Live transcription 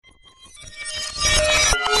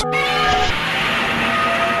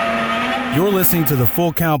You're listening to the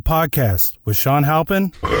Full Count Podcast with Sean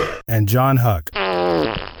Halpin and John Huck.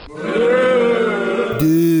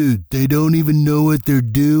 Dude, they don't even know what they're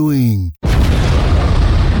doing.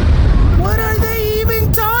 What are they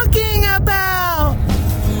even talking about?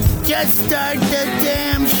 Just start the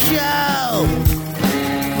damn show.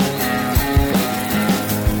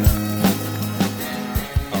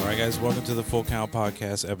 All right, guys, welcome to the Full Count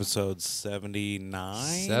Podcast, episode 79.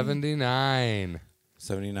 79.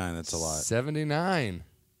 79, that's a lot. 79.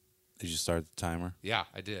 Did you start the timer? Yeah,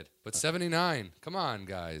 I did. But 79. Come on,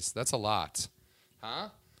 guys. That's a lot. Huh?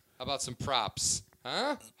 How about some props?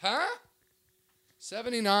 Huh?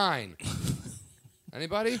 79.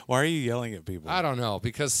 Anybody? Why are you yelling at people? I don't know.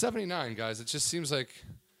 Because 79, guys, it just seems like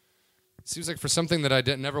for something that I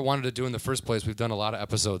never wanted to do in the first place, we've done a lot of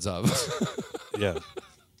episodes of. Yeah.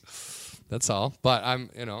 That's all. But I'm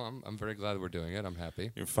very glad that we're doing it. I'm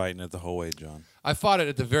happy. You're fighting it the whole way, John. I fought it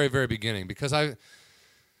at the very, very beginning because I'm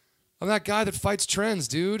that guy that fights trends,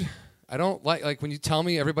 dude. I don't like when you tell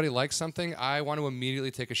me everybody likes something, I want to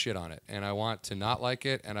immediately take a shit on it. And I want to not like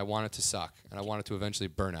it, and I want it to suck. And I want it to eventually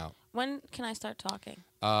burn out. When can I start talking?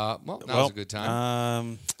 Now's a good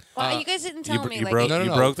time. You guys didn't tell me. You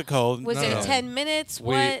Like, broke the code. Was it 10 minutes?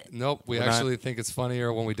 What? Nope. We actually think it's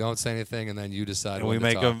funnier when we don't say anything, and then you decide And when we to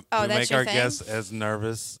make talk. them. Oh, we that's make our your thing? guests as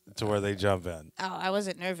nervous to where they jump in. Oh, I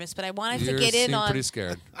wasn't nervous, but I wanted You to get in seem on. pretty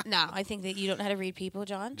scared. No, I think that you don't know how to read people,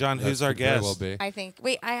 John. John, who's That our could very guest? well be. I think.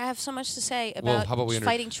 Wait, I have so much to say Well, about how about we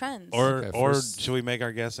fighting trends. Or Okay, or first- should we make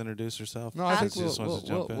our guest introduce herself? No, I think She just wants to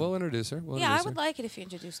jump in. we'll introduce her. yeah, I would like it if you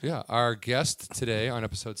introduced me. Yeah, our guest today on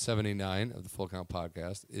episode 79 of the Full Count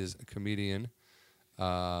Podcast is comedian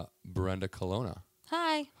Brenda Colona.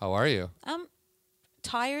 Hi. How are you? I'm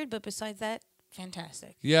tired, but besides that,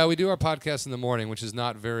 fantastic. Yeah, we do our podcast in the morning, which is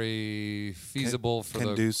not very feasible for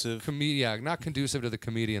conducive. not conducive to the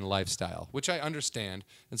comedian lifestyle, which I understand,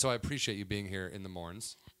 and so I appreciate you being here in the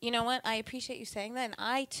mornings. You know what? I appreciate you saying that, and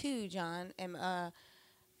I too, John, am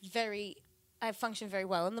I function very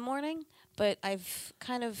well in the morning, but I've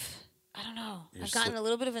kind of, I don't know, I've gotten a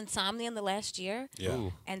little bit of insomnia in the last year. Yeah.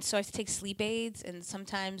 Ooh. And so I have to take sleep aids, and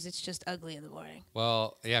sometimes it's just ugly in the morning.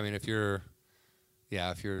 Well, yeah, I mean, if you're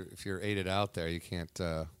aided out there, you can't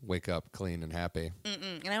wake up clean and happy.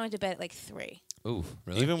 And I went to bed at like 3. Ooh,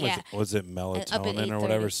 really? Even with Yeah. was it Up at melatonin or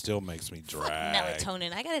whatever, 8:30. still makes me Fuck drag.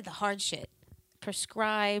 melatonin. I got it the hard shit.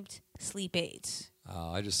 Prescribed sleep aids.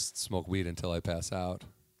 I just smoke weed until I pass out.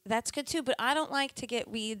 That's good too, but I don't like to get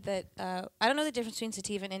weed that I don't know the difference between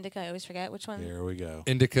sativa and indica. I always forget which one. Here we go.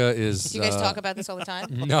 Indica is. Do you guys talk about this all the time?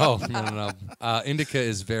 No. Indica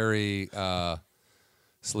is very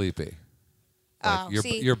sleepy.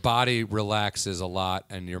 Like your body relaxes a lot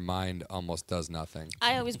and your mind almost does nothing.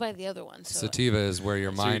 I always buy the other one. So Sativa is where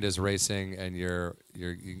your mind is racing and you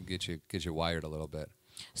can get you wired a little bit.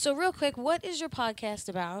 So real quick, what is your podcast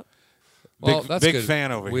about? Well, Big- that's big good.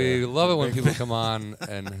 fan over we here. love it when people come on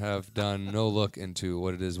and have done no look into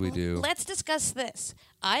what it is we do. Let's discuss this.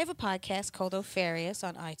 I have a podcast called Ofarious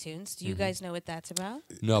on iTunes. Do you guys know what that's about?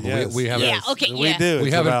 No, but Yes. we haven't. Yeah, okay, We yeah. do. We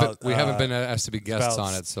It's haven't. about, We haven't been asked to be guests about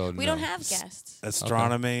on it, so We no. don't have guests.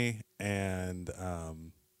 astronomy and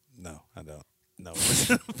no, I don't. No.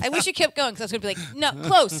 I wish you kept going because I was going to be like, no,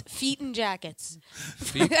 close. Feet and jackets.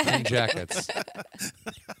 feet and jackets.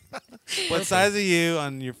 What size are you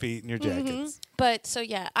on your feet and your jackets? But so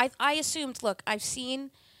yeah, I assumed. Look, I've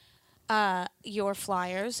seen your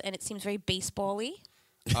flyers, and it seems very baseball-y,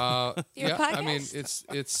 Your Yeah, I mean podcast?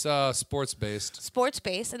 it's sports based. sports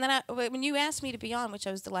based. And then when you asked me to be on, which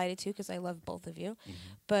I was delighted to because I love both of you,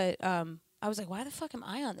 but I was like, why the fuck am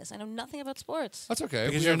I on this? I know nothing about sports. That's okay.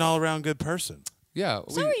 Because We you're have- an all-around good person. Yeah.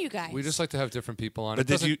 So are you guys. We just like to have different people on. But It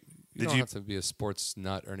did doesn't- you- You did don't you- have to be a sports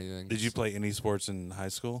nut or anything. Did you play any sports in high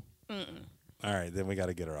school? All right, then we got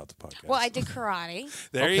to get her out the podcast. Well, I did karate.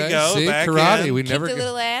 there Okay, you go. see, back karate. in. We Kicked never. a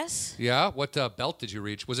little ass. Yeah. What belt did you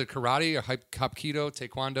reach? Was it karate or hapkido,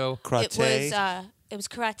 taekwondo? Karate. It was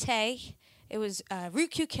karate. It was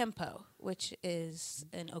Ryukyu Kempo, which is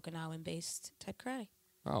an Okinawan-based type karate.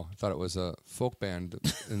 Oh, I thought it was a folk band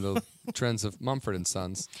in the trends of Mumford and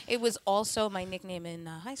Sons. It was also my nickname in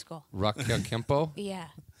high school. Rakya Kempo? Yeah.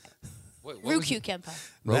 What was Ryukyu it? Kempo.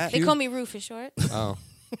 That- They call me Roo for short. Oh.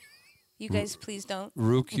 You guys please don't.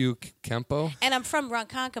 Rukyu Kempo? And I'm from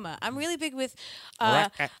Ronkonkoma. I'm really big with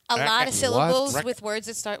a lot of syllables with words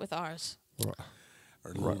that start with R's.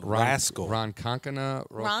 Rascal. Ronkonkoma?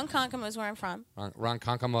 Ronkonkoma is where I'm from.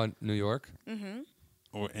 Ronkonkoma, New York?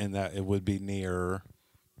 And that it would be near.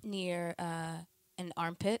 Near an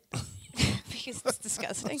armpit. because it's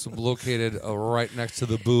disgusting. It's located right next to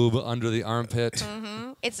the boob, under the armpit.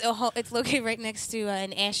 Mm-hmm. It's located right next to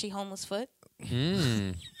an ashy homeless foot.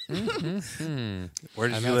 Where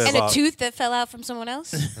did And you live? And a tooth that fell out from someone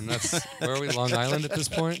else. And that's where are we? Long Island at this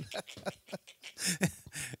point.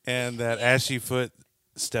 And that ashy foot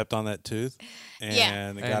stepped on that tooth, and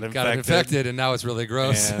Yeah. it got infected. and now it's really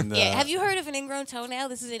gross. And, Yeah. Have you heard of an ingrown toenail?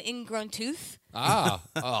 This is an ingrown tooth. Oh.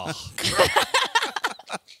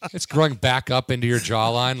 It's growing back up into your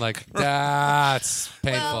jawline. Like, that's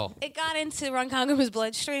painful. Well, it got into Ronkonkoma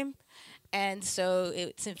bloodstream, and so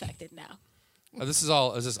it's infected now. Is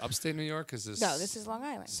this upstate New York? Is this? No, this is Long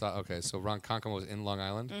Island. So Ronkonkoma was in Long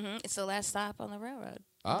Island. Mm-hmm. It's the last stop on the railroad.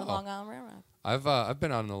 Oh. The Long Island Railroad. I've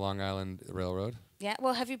been on the Long Island Railroad. Yeah.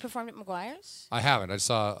 Well, have you performed at McGuire's? I haven't. I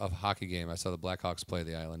saw a hockey game. I saw the Blackhawks play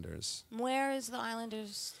the Islanders. Where is the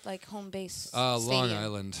Islanders' home base? Long stadium?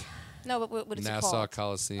 Island, No, but what is it Nassau called?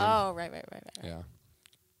 Coliseum. Oh, right. Yeah,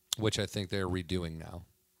 which I think they're redoing now.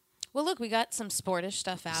 Well, look, we got some sportish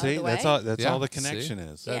stuff out See, of the way. that's all. That's Yeah, all the see? connection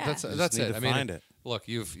is. Yeah. That's You that's just it. need I to mean, find it. look,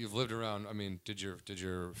 you've lived around. I mean, did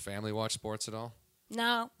your family watch sports at all?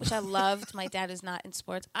 No, which I loved. My dad is not in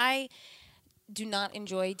sports. I do not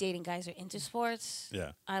enjoy dating guys who are into sports.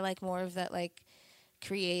 Yeah. I like more of that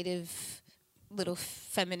creative, little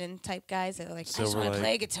feminine type guys that are like, I just Silver want to Lake.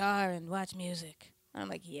 play guitar and watch music. I'm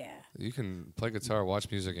like, yeah. You can play guitar, watch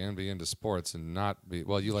music, and be into sports, and not be.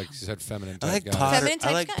 Well, you said feminine I type like guys. Feminine type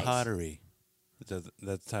I like guys. pottery. That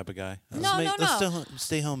the type of guy. No, no, Let's no.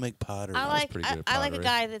 stay home, make pottery. I like pretty good at I like a pottery.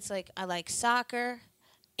 guy that's like, I like soccer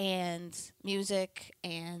and music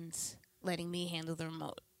and letting me handle the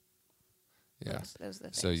remote. Yeah. Those are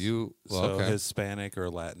the So things. you well, so okay. Hispanic or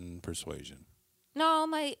Latin persuasion. No,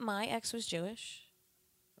 my ex was Jewish.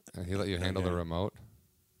 And he let you handle the Okay. remote.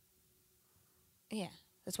 Yeah,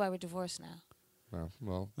 that's why we're divorced now.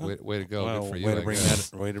 Well, way to go. Well, Good for you. way to I bring guess.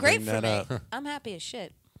 that. Way to Great bring for that me. up. I'm happy as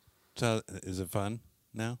shit. So, is it fun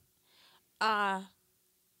now? Are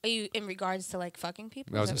you in regards to fucking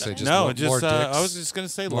people? I was Is gonna that say what just you're more just dicks. I was just gonna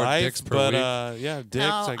say More life, dicks per but week. yeah, dicks.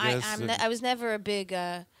 no, I guess. I was never a big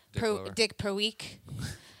lover. dick per week.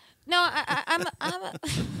 No, I'm I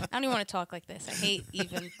don't even want to talk like this. I hate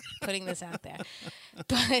even putting this out there.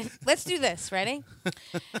 But let's do this. Ready?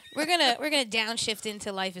 We're gonna downshift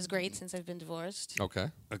into life is great since I've been divorced, Okay.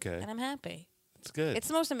 Okay, and I'm happy. it's good. It's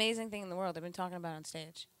the most amazing thing in the world. I've been talking about on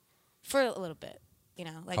stage for a little bit.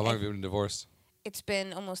 How long have you been divorced? It's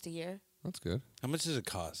been almost a year. That's good. How much does it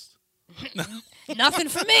cost? Nothing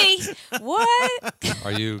for me. What?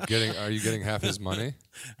 Are you getting half his money?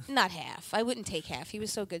 Not half. I wouldn't take half. He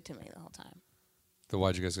was so good to me the whole time. Then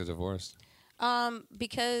why'd you guys get divorced?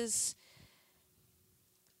 Because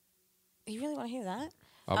you really want to hear that?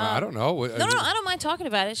 I don't know. No, I don't mind talking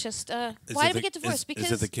about it. It's just why did we get divorced? Because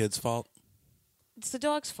is it the kid's fault? it's the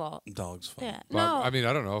dog's fault. Dog's fault. Yeah. Well, No, I mean,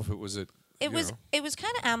 I don't know if it was it. it was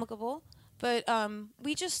kind of amicable, but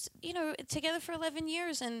we just together for 11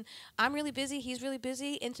 years, and I'm really busy. He's really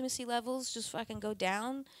busy. Intimacy levels just fucking go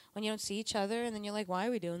down when you don't see each other, and then you're like, why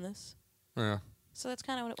are we doing this? Yeah. So that's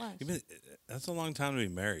kind of what it was. Even, that's a long time to be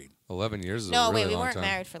married. 11 years is a No, really wait, we long weren't time.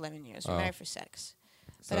 married for 11 years. We were Oh. married for sex.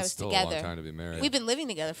 So But I that's was still together. a long time to be married. We've been living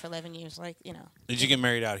together for 11 years, Did you get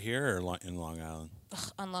married out here or in Long Island?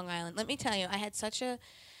 on Long Island. Let me tell you, I had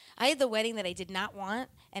the wedding that I did not want,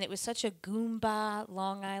 and it was such a Goomba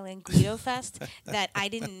Long Island Guido fest that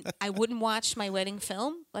I wouldn't watch my wedding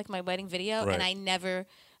film, like my wedding video, Right. and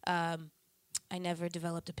I never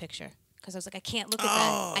developed a picture because I was like, I can't look at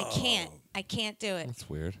that. I can't do it. That's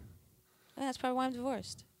weird. And that's probably why I'm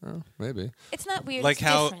divorced. Oh, maybe. It's not weird. Like it's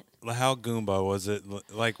different. how Goomba was it?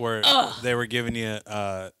 Like where they were giving you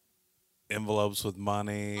envelopes with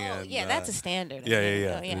money. Oh, and, yeah, that's a standard. yeah, I mean,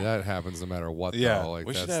 yeah. oh, yeah. That happens no matter what. Yeah, Though. Like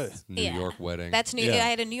we should that's have- New Yeah. York wedding. That's New. Yeah. I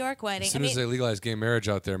had a New York wedding. As soon as they legalize gay marriage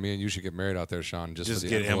out there, me and you should get married out there, Sean. Just Just for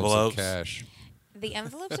the get envelopes envelopes. of cash. the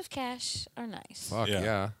envelopes of cash are nice. Fuck Yeah.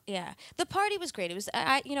 yeah. Yeah, the party was great. It was,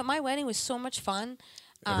 my wedding was so much fun.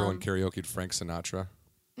 Everyone karaoke'd Frank Sinatra.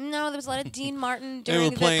 No, there was a lot of Dean Martin They were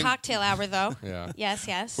during the playing- cocktail hour, though. Yeah.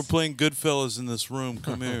 Yes. We're playing Goodfellas in this room.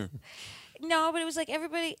 Come here. No, but it was like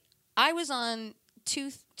everybody. I was on two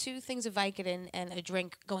things of Vicodin and a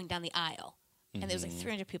drink going down the aisle, and there was like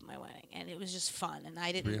 300 people at my wedding, and it was just fun. And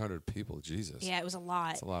I didn't. 300 people. Jesus. Yeah, it was a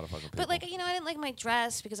lot. That's a lot of fucking people. But I didn't like my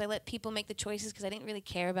dress because I let people make the choices because I didn't really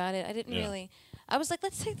care about it. I didn't Yeah. really. I was like,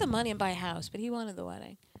 let's take the money and buy a house, but he wanted the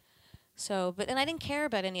wedding. So, and I didn't care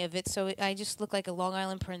about any of it. So I just looked like a Long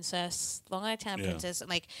Island princess, Long Island town princess. And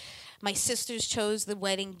like, my sisters chose the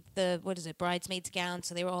wedding, bridesmaids gown.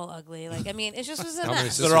 So they were all ugly. Like, I mean, it just was a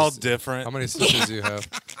mess. They're all different. How many sisters do you have?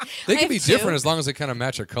 They can be have 2. different as long as they kind of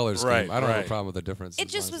match a color scheme. Right, I don't have a right. problem with the difference. It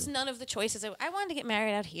just was none of the choices. I wanted to get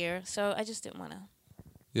married out here, so I just didn't want to.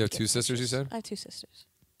 You have 2 sisters, you said? I have 2 sisters.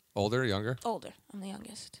 Older, younger? Older. I'm the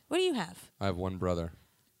youngest. What do you have? I have 1 brother.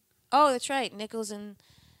 Oh, that's right. Nichols and...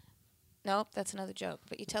 Nope, that's another joke.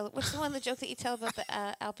 But you tell... What's the joke that you tell about the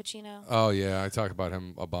Al Pacino? Oh, yeah. I talk about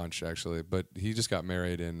him a bunch, actually. But he just got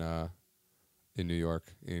married in New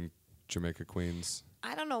York, in Jamaica, Queens.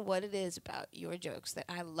 I don't know what it is about your jokes that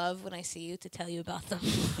I love when I see you to tell you about them.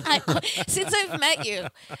 Since I've met you.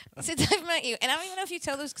 And I don't even know if you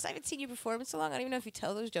tell those, because I haven't seen you perform in so long. I don't even know if you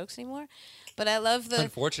tell those jokes anymore. But I love the...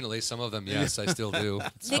 Unfortunately, some of them, yes, I still do.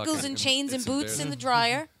 Nickels and chains and boots in the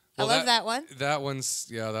dryer. Well, I love that one. That one's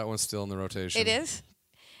still in the rotation. It is?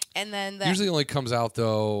 And then Usually only comes out,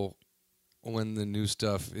 though, when the new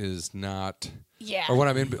stuff is not... Yeah. Or when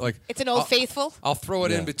I'm in, like... It's an Old Faithful. I'll throw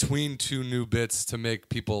it in between 2 new bits to make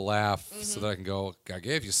people laugh so that I can go, I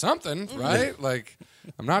gave you something, right? Like,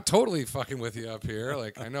 I'm not totally fucking with you up here.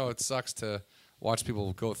 Like, I know it sucks to watch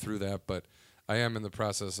people go through that, but I am in the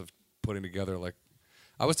process of putting together, like...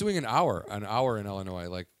 I was doing an hour in Illinois,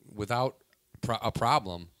 like, without a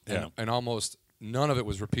problem. And almost none of it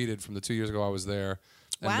was repeated from the 2 years ago I was there.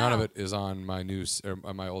 And none of it is on my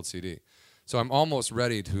on my old CD. So I'm almost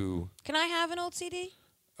ready to... Can I have an old CD?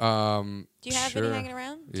 Do you have any hanging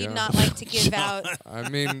around? Do you Yeah. not like to give out? I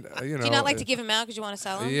mean, you know... Do you not like to give them out because you want to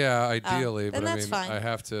sell them? Yeah, ideally. then but I that's mean, fine. I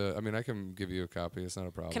have to... I mean, I can give you a copy. It's not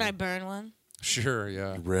a problem. Can I burn one? Sure,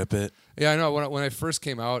 yeah. Rip it. Yeah, I know. When I first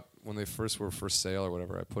came out, when they first were for sale or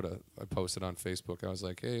whatever, I posted on Facebook. I was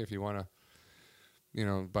like, hey, if you want to...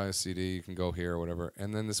 buy a CD, you can go here or whatever.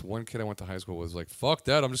 And then this one kid I went to high school with was like, fuck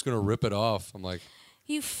that, I'm just going to rip it off. I'm like...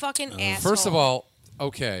 You fucking asshole. First of all,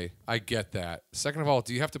 okay, I get that. Second of all,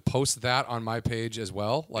 do you have to post that on my page as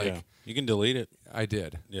well? Like, you can delete it. I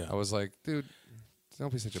did. Yeah. I was like, dude,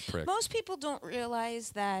 don't be such a prick. Most people don't realize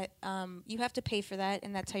that you have to pay for that,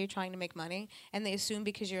 and that's how you're trying to make money. And they assume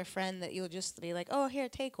because you're a friend that you'll just be like, oh, here,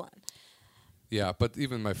 take one. Yeah, but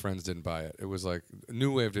even my friends didn't buy it. It was like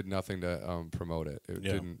New Wave did nothing to promote it. It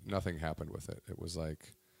didn't. Nothing happened with it. It was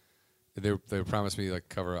like they promised me like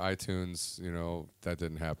cover iTunes. That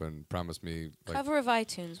didn't happen. Promised me like, Cover of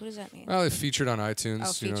iTunes. What does that mean? well, they featured on iTunes.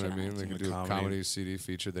 Oh, You know what I featured on mean? They iTunes. could do a comedy CD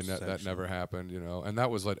feature. That never happened. And that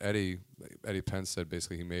was what Eddie Pence said.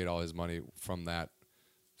 Basically, he made all his money from that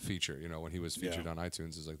feature. When he was featured on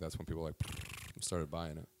iTunes, is like that's when people started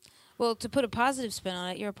buying it. Well, to put a positive spin on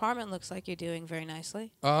it, your apartment looks like you're doing very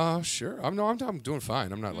nicely. Sure. I'm doing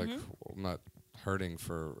fine. I'm not I'm not hurting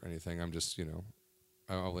for anything. I'm just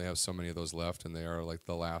I only have so many of those left, and they are like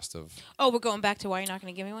the last of. Oh, we're going back to why you're not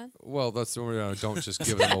going to give me one? Well, that's the reason I don't just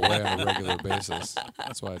give them away on a regular basis.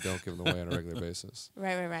 That's why I don't give them away on a regular basis.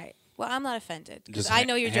 Right. Well, I'm not offended because Just I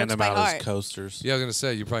know your hand jokes them by out heart. as coasters. Yeah, I was gonna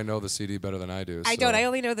say you probably know the CD better than I do. I so- don't. I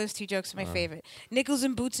only know those 2 jokes are my favorite. Nickels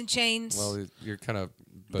and boots and chains. Well, you're kind of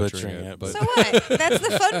butchering it, but So what? That's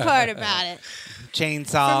the fun part about it.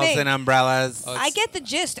 Chainsaws and umbrellas. I get the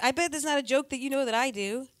gist. I bet there's not a joke that you know that I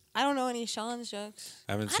do. I don't know any of Sean's jokes.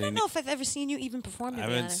 I don't know if I've ever seen you even perform. I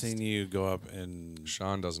haven't seen you go up and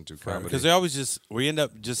Sean doesn't do comedy because we end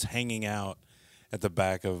up just hanging out at the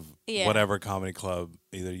back of Yeah. whatever comedy club.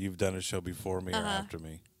 Either you've done a show before me or after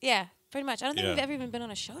me. Yeah, pretty much. I don't think Yeah. we've ever even been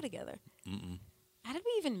on a show together. How did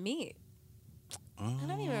we even meet? I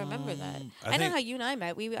don't even remember that. I know think- how you and I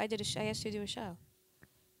met. I asked you to do a show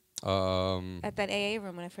at that AA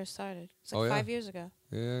room when I first started. It's like Oh, yeah. 5 years ago.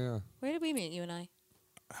 Yeah. Where did we meet, you and I?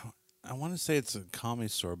 I want to say it's a comedy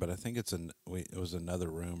store, but I think it was another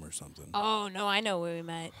room or something. Oh no, I know where we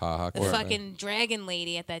met. Ha, The fucking dragon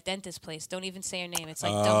lady at that dentist place. Don't even say her name. It's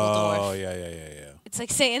like Oh Dumbledore. yeah. It's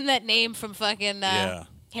like saying that name from fucking Yeah.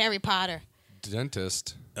 Harry Potter.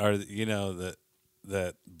 Dentist. Or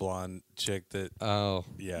that blonde chick that Oh.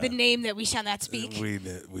 yeah. The name that we shall not speak.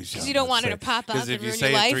 We shall you don't not want her say. to pop up 'Cause and if you ruin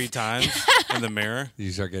say your it life. 3 times in the mirror, You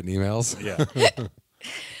start getting emails. yeah.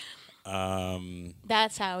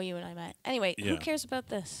 That's how you and I met. Anyway, who Yeah. cares about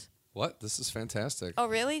this? What? This is fantastic. Oh,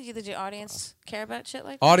 really? Did your audience care about shit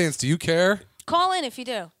like that? Audience, do you care? Call in if you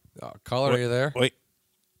do. Caller, are you there? Wait,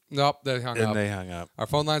 Nope, they hung and up. they hung up. Our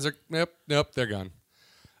phone lines are nope, they're gone.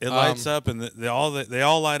 It lights up, and they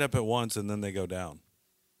all light up at once, and then they go down.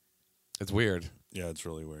 It's weird. Yeah, it's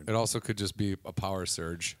really weird. It also could just be a power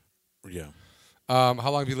surge. Yeah. How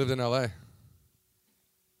long have you lived in LA?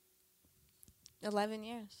 11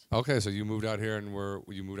 years. Okay, so you moved out here and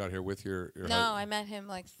you moved out here with your No, I met him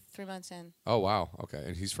like 3 months in. Oh, wow. Okay.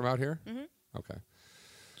 And he's from out here? Mm-hmm.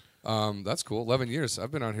 Okay. That's cool. 11 years.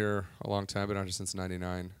 I've been out here a long time. I've been out here since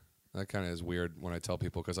 99. That kind of is weird when I tell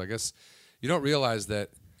people because I guess you don't realize that.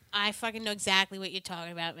 I fucking know exactly what you're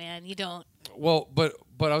talking about, man. You don't. Well, but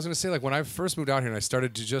I was going to say, like, when I first moved out here and I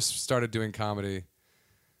started doing comedy,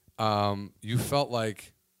 you felt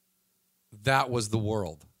like that was the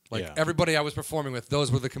world. Like, everybody I was performing with,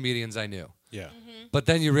 those were the comedians I knew. Yeah. Mm-hmm. But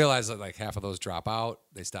then you realize that, like, half of those drop out.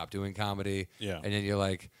 They stop doing comedy. Yeah. And then you're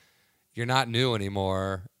like, you're not new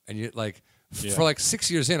anymore. And you're like, for like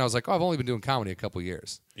 6 years in, I was like, oh, I've only been doing comedy a couple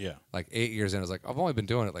years. Yeah. Like 8 years in, I was like, I've only been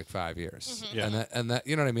doing it like 5 years. Mm-hmm. Yeah. And that,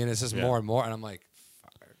 you know what I mean? It's just more and more. And I'm like,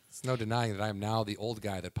 fuck, it's no denying that I am now the old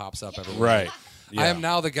guy that pops up every week. Right. Yeah. I am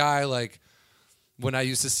now the guy, like, when I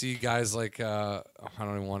used to see guys like, I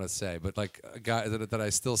don't even want to say, but like a guy that I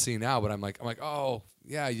still see now, but I'm like, oh,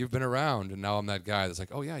 yeah, you've been around. And now I'm that guy that's like,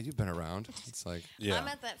 oh, yeah, you've been around. It's like, I'm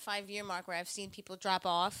at that 5-year mark where I've seen people drop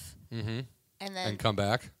off. mm-hmm. And come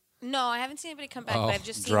back. No, I haven't seen anybody come back, but I've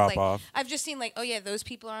just seen drop off. I've just seen like, oh yeah, those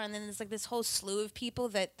people are, and then there's like this whole slew of people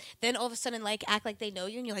that then all of a sudden like act like they know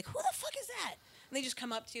you, and you're like, who the fuck is that? And they just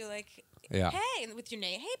come up to you like, hey, and with your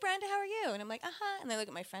name, hey Brenda, how are you? And I'm like, and they look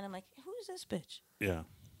at my friend, I'm like, who's this bitch? Yeah.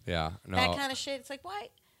 Yeah. No. That kind of shit. It's like, why?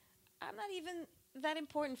 I'm not even that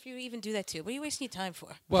important for you to even do that to. What are you wasting your time for?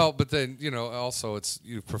 Well, but then also it's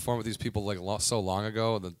you perform with these people like so long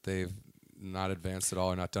ago that they've not advanced at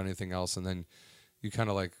all or not done anything else, and then you kind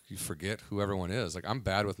of like you forget who everyone is. Like I'm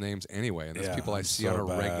bad with names anyway, and there's people I see on a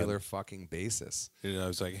regular fucking basis. I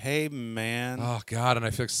was like, hey man. Oh God, and I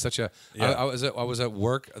feel like such a. Yeah. I was at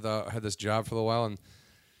work. I had this job for a while, and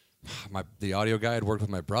the audio guy had worked with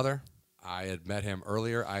my brother. I had met him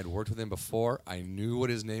earlier. I had worked with him before. I knew what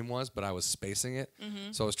his name was, but I was spacing it.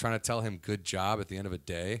 Mm-hmm. So I was trying to tell him good job at the end of a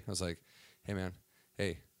day. I was like, hey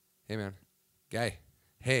man, guy.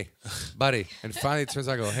 Hey, buddy. And finally it turns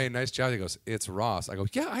out I go, hey, nice job. He goes, it's Ross. I go,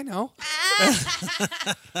 yeah, I know.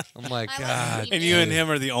 I'm like, God. And you and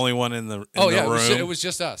him are the only one in the room? It was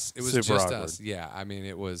just us. It was Super just awkward. us. Yeah, I mean,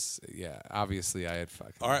 it was, obviously I had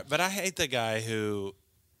fucking. All right, but I hate the guy who,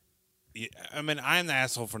 I mean, I'm the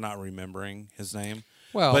asshole for not remembering his name.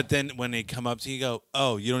 Well, but then when they come up to you, go,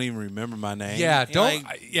 oh, you don't even remember my name? Yeah, You're don't.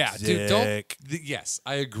 like, Dude, don't. Yes,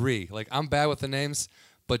 I agree. Like, I'm bad with the names,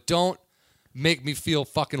 but don't make me feel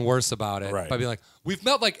fucking worse about it by being like, we've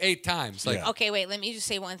met like 8 times. Like, okay, wait, let me just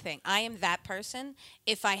say one thing. I am that person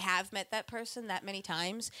if I have met that person that many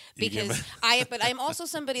times because but I'm also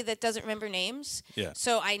somebody that doesn't remember names. Yeah.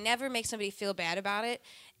 So I never make somebody feel bad about it.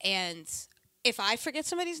 And if I forget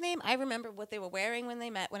somebody's name, I remember what they were wearing when I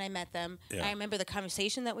met them. Yeah. I remember the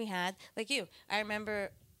conversation that we had. Like you, I don't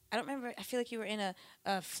remember. I feel like you were in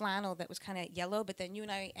a flannel that was kind of yellow, but then you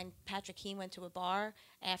and I and Patrick Keane went to a bar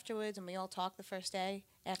afterwards, and we all talked the first day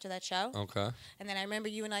after that show. Okay. And then I remember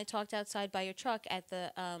you and I talked outside by your truck at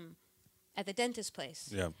the dentist place.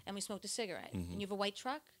 Yeah. And we smoked a cigarette. Mm-hmm. And you have a white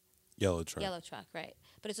truck? Yellow truck. Yellow truck, right.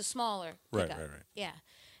 But it's a smaller Right. Yeah.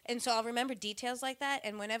 And so I'll remember details like that,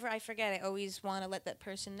 and whenever I forget, I always want to let that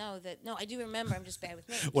person know that, no, I do remember, I'm just bad with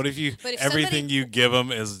names. What if everything you give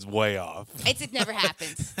them is way off? It never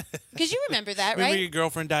happens. Because you remember that, right? Remember your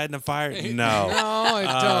girlfriend died in a fire? No. No,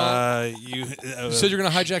 I don't. You said you're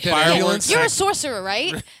going to hijack that ambulance? You're a sorcerer,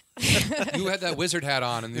 right? You had that wizard hat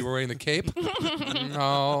on and you were wearing the cape?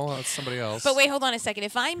 No, that's somebody else. But wait, hold on a second.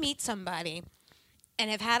 If I meet somebody and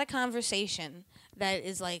have had a conversation that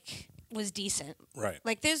is like... was decent. Right.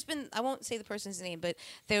 Like there's been, I won't say the person's name, but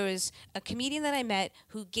there was a comedian that I met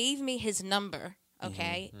who gave me his number,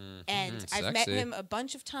 okay? Mm-hmm. And I've met him a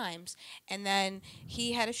bunch of times, and then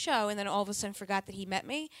he had a show, and then all of a sudden forgot that he met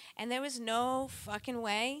me, and there was no fucking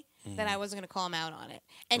way that I wasn't going to call him out on it.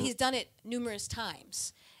 And he's done it numerous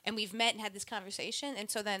times. And we've met and had this conversation, and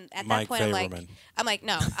so then at that point, I'm like,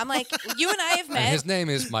 no. I'm like, you and I have met. His name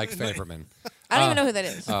is Mike Faverman. I don't even know who that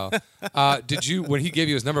is. Did you, when he gave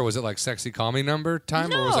you his number, was it like sexy call me number time?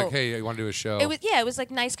 No. Or was it like, hey, you want to do a show? It was like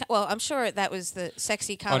nice. Well, I'm sure that was the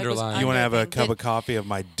sexy comment. Underline. You want to have a cup of coffee of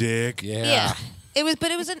my dick? Yeah. It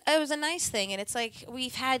was a nice thing, and it's like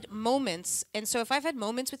we've had moments, and so if I've had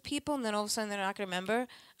moments with people, and then all of a sudden they're not going to remember,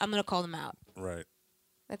 I'm going to call them out. Right.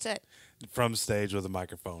 That's it. From stage with a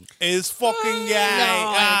microphone. Is fucking guy.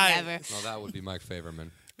 No, I would never. Well, that would be Mike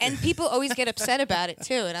Faverman. And people always get upset about it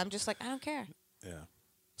too, and I'm just like, I don't care. Yeah.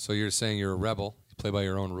 So you're saying you're a rebel. You play by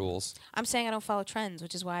your own rules. I'm saying I don't follow trends,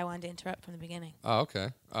 which is why I wanted to interrupt from the beginning. Oh, okay.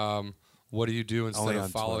 What do you do instead Only of on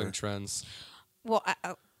following Twitter. trends? Well,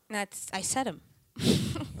 I said them.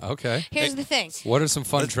 Okay. Here's the thing. What are some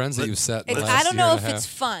fun trends that you've set in the last I don't know year if and a it's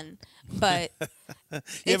half? fun, but You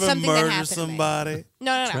it's ever something that murder happened somebody? to me.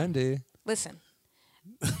 No. Trendy. Listen.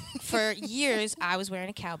 For years, I was wearing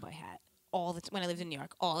a cowboy hat when I lived in New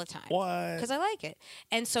York all the time. What? Because I like it.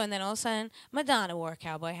 And then all of a sudden, Madonna wore a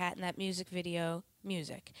cowboy hat in that music video,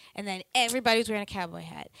 Music. And then everybody was wearing a cowboy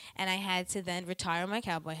hat. And I had to then retire my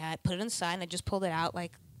cowboy hat, put it on the side, and I just pulled it out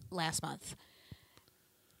like last month.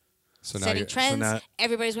 So now Setting trends. now-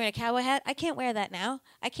 Everybody's wearing a cowboy hat. I can't wear that now.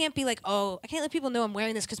 I can't be like, I can't let people know I'm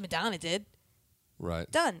wearing this because Madonna did. Right.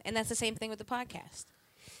 Done. And that's the same thing with the podcast.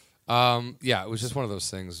 Yeah, it was just one of those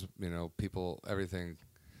things,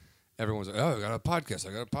 everyone's like, oh, I got a podcast.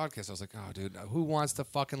 I was like, oh, dude, who wants to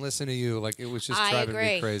fucking listen to you? Like, it was just I driving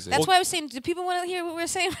agree. me crazy. That's why I was saying, do people want to hear what we're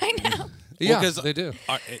saying right now? Yeah, because they do.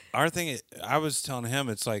 Our thing, I was telling him,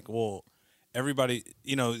 it's like, well, everybody,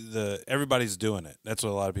 everybody's doing it. That's what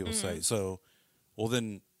a lot of people say. So, well,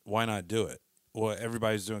 then why not do it? Well,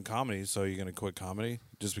 everybody's doing comedy, so you're going to quit comedy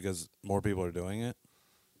just because more people are doing it?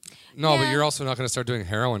 No, but Yeah. you're also not going to start doing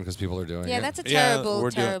heroin because people are doing Yeah, it. that's a terrible,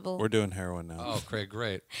 terrible. We're doing heroin now. Oh,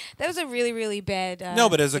 great. That was a really, really bad. No,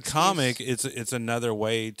 but as a excuse. comic, it's another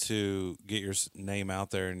way to get your name out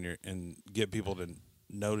there and get people to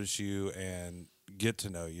notice you and get to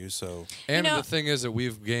know you. So, And You know- the thing is that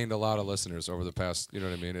we've gained a lot of listeners over the past, you know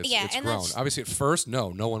what I mean? It's Yeah, it's and grown. that's- Obviously, at first, no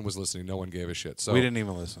one was listening. No one gave a shit. So we didn't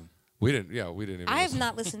even listen. We didn't even I have listen.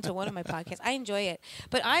 not listened to one of my podcasts. I enjoy it,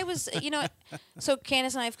 but I was, so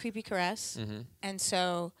Candace and I have Creepy Caress, and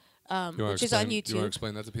so You wanna which is on explain- You want to YouTube.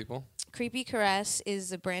 explain that to people? Creepy Caress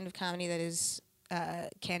is a brand of comedy that is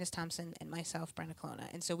Candace Thompson and myself, Brenda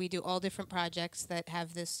Colona, and so we do all different projects that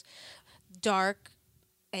have this dark,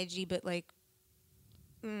 edgy, but like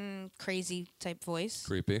crazy type voice.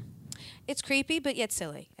 Creepy. It's creepy, but yet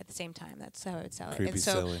silly at the same time. That's how I would sell it. Creepy, and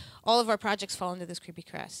so silly. all of our projects fall into this Creepy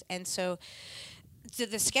Caress. And so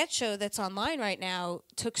the sketch show that's online right now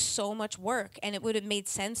took so much work, and it would have made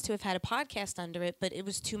sense to have had a podcast under it, but it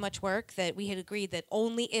was too much work that we had agreed that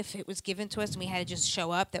only if it was given to us and we had to just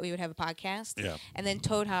show up that we would have a podcast. Yeah. And then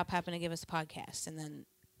Toad Hop happened to give us a podcast, and then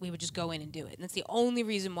we would just go in and do it. And that's the only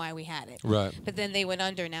reason why we had it. Right. But then they went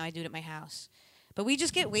under, and now I do it at my house. But we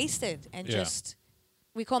just get wasted and Yeah. just...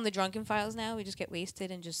 We call them the drunken files now. We just get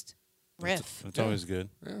wasted and just riff. It's always good.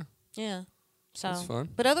 Yeah. Yeah. So, That's fun.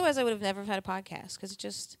 But otherwise, I would have never had a podcast because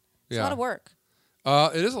it's a Yeah. lot of work.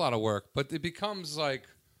 It is a lot of work, but it becomes like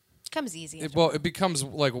It comes easy. it becomes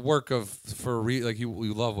like work like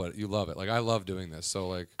you love you love it. Like I love doing this, so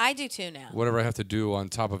like I do too now. whatever I have to do on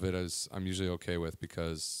top of it is I'm usually okay with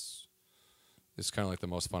because it's kind of like the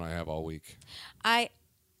most fun I have all week.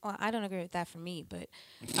 Well, I don't agree with that for me, but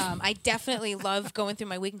I definitely love going through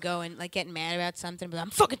my week and going like getting mad about something. But I'm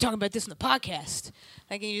fucking talking about this in the podcast.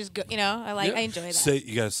 Like you just go, I Yeah. I enjoy that.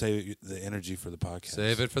 You got to save the energy for the podcast.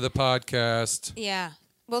 Save it for the podcast. Yeah.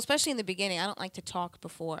 Well, especially in the beginning, I don't like to talk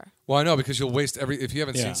before. Well, I know because you'll waste if you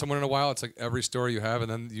haven't Yeah. seen someone in a while, it's like every story you have, and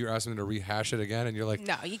then you're asking them to rehash it again, and you're like,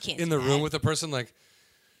 No, you can't. in do the room that. with the person, like,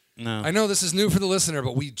 No. I know this is new for the listener,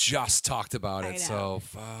 but we just talked about I it, know. so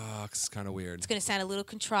fuck, it's kind of weird. It's going to sound a little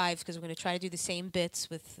contrived because we're going to try to do the same bits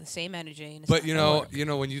with the same energy. And it's But not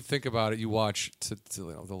gonna work. when you think about it, you watch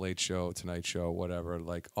the Late Show, Tonight Show, whatever.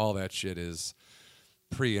 Like all that shit is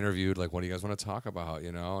pre-interviewed. Like, what do you guys want to talk about?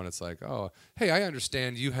 And it's like, oh, hey, I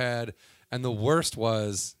understand you had. And the worst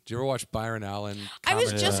was, did you ever watch Byron Allen? I was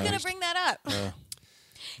Comedy just Club? going to bring that up.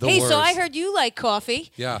 The Hey, so I worst. heard you like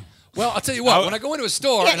coffee. Yeah. Well, I'll tell you what. When I go into a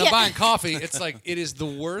store Yeah, and I'm yeah. buying coffee, it's like it is the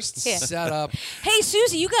worst Yeah. setup. Hey,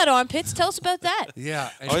 Susie, you got armpits. Tell us about that. Yeah.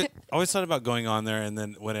 I always thought about going on there, and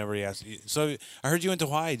then whenever he asks you, so I heard you went to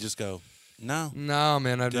Hawaii, just go, no. No,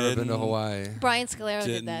 man, I've never been to Didn't- Hawaii. Brian Scalero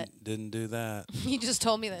did that. Didn't do that. He just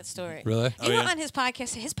told me that story. Really? You were yeah? on his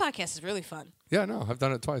podcast. His podcast is really fun. Yeah, no, I've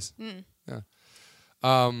done it twice. Mm.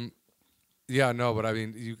 Yeah. Yeah, no, but I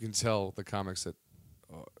mean, you can tell the comics that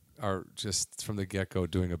are just from the get-go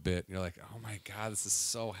doing a bit. And you're like, oh my God, this is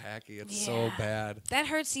so hacky. It's so Yeah. bad. That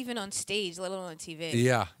hurts even on stage, let alone on TV.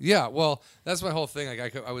 Yeah, yeah. Well, that's my whole thing.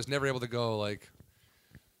 Like, I was never able to go like,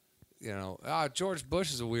 George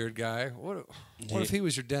Bush is a weird guy. What if he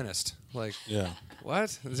was your dentist? Like, Yeah.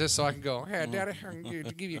 what? Just so I can go, hey, Daddy, I'm going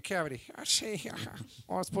to give you a cavity. I see.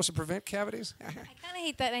 Oh, I'm supposed to prevent cavities? I kind of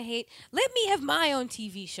hate that. And I hate, let me have my own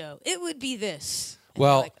TV show. It would be this. And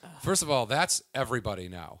Well, you're like, ugh. first of all, that's everybody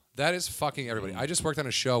now. That is fucking everybody. I just worked on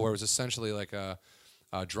a show where it was essentially like a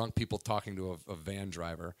drunk people talking to a van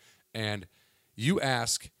driver. And you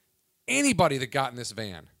ask anybody that got in this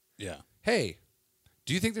van, Yeah. hey,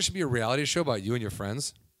 do you think there should be a reality show about you and your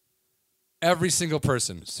friends? Every single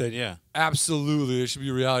person Said yeah. absolutely. There should be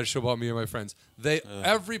a reality show about me and my friends.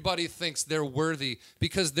 Everybody thinks they're worthy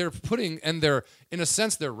because they're putting, and they're in a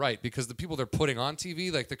sense they're right because the people they're putting on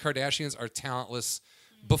TV, like the Kardashians, are talentless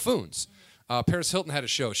buffoons. Paris Hilton had a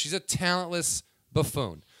show. She's a talentless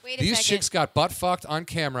buffoon. These chicks got butt fucked on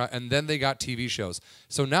camera, and then they got TV shows.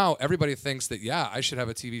 So now everybody thinks that, yeah, I should have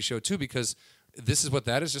a TV show too because this is what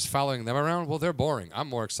that is, just following them around. Well, they're boring. I'm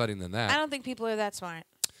more exciting than that. I don't think people are that smart.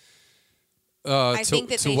 I think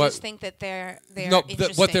that they just think that they're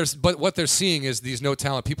interesting. What they're seeing is these no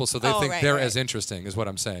talent people, so they think they're as interesting, is what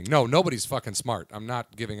I'm saying. No, nobody's fucking smart. I'm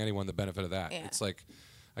not giving anyone the benefit of that. Yeah. It's like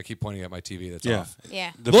I keep pointing at my TV that's off.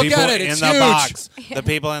 Yeah. The Look people at it, in it's the huge. box. The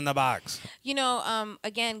people in the box. You know,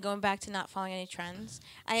 again, going back to not following any trends,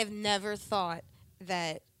 I have never thought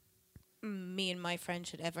that me and my friend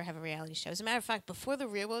should ever have a reality show. As a matter of fact, before The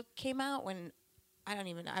Real World came out, when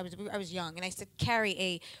I was young, and I used to carry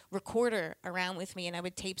a recorder around with me, and I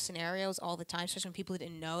would tape scenarios all the time, especially when people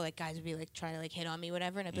didn't know, like guys would be like trying to like hit on me,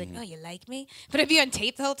 whatever, and I'd be like, "Oh, you like me?" But I'd be on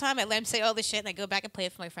tape the whole time. I'd let him say all this shit, and I go back and play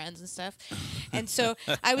it for my friends and stuff. And so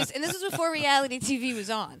and this was before reality TV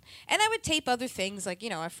was on, and I would tape other things, like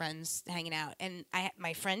our friends hanging out, and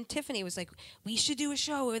my friend Tiffany was like, "We should do a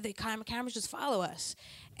show where the cameras just follow us,"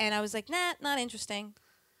 and I was like, "Nah, not interesting."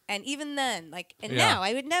 And even then, now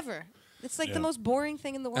I would never. It's like the most boring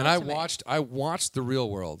thing in the world. And I watched The Real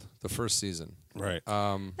World, the first season. Right.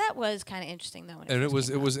 That was kind of interesting though. And it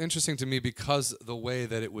was interesting to me because the way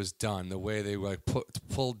that it was done, the way they like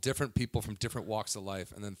pulled different people from different walks of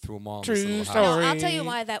life and then threw them all in this little house. No, I'll tell you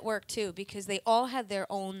why that worked too, because they all had their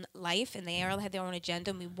own life and they all had their own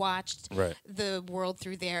agenda, and we watched the world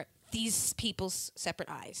through these people's separate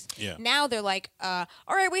eyes. Yeah. Now they're like, all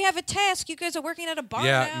right, we have a task. You guys are working at a bar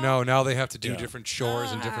now. Now they have to do different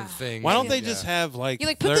chores and different things. Why don't they just have like... You're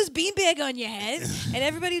like, put this beanbag on your head, and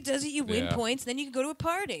everybody who does it, you win points, then you can go to a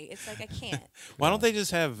party. It's like, I can't. Why don't they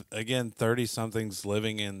just have, again, 30-somethings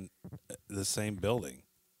living in the same building?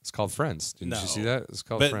 It's called Friends. Didn't you see that? It's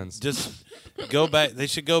called Friends. Just go back. They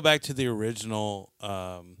should go back to the original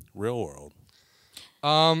Real World.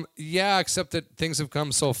 Yeah, except that things have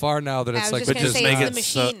come so far now that it's like, just make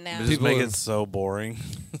it now. So boring.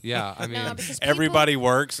 Yeah, I mean, everybody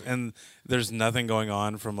works and there's nothing going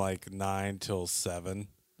on from like 9 till 7,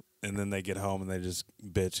 and then they get home and they just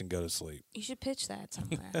bitch and go to sleep. You should pitch that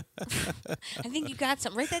somewhere. I think you got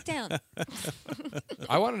something. Write that down.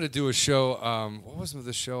 I wanted to do a show. What was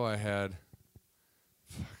the show I had?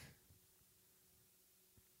 Fuck.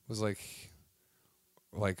 It was like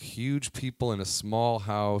huge people in a small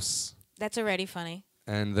house. That's already funny.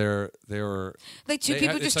 And they were like two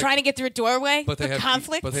people just trying to get through a doorway. But they have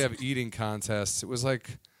conflict. But they have eating contests. It was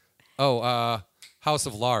like, House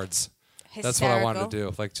of Lards. Hysterical. That's what I wanted to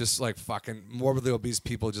do. Like just like fucking morbidly obese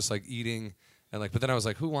people just like eating and like. But then I was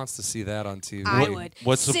like, who wants to see that on TV? I would.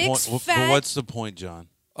 What's the point? What's the point, John?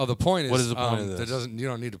 Oh, the point is, what is the point of this? You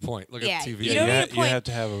don't need a point. Look at TV. You don't need a point. You have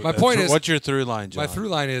to have my point is, what's your through line, John? My through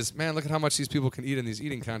line is, man, look at how much these people can eat in these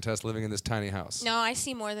eating contests living in this tiny house. No, I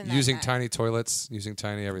see more than that. Using tiny toilets, using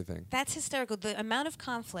tiny everything. That's hysterical. The amount of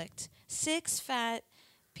conflict. 6 fat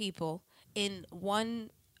people in one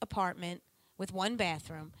apartment with one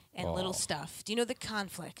bathroom and little stuff. Do you know the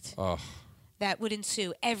conflict? That would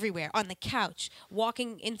ensue everywhere, on the couch,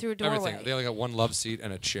 walking in through a doorway. Everything. They only got one love seat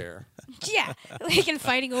and a chair. Yeah, like and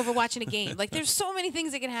fighting over watching a game. Like there's so many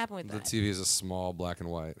things that can happen with that. The TV is a small black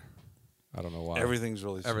and white. I don't know why. Everything's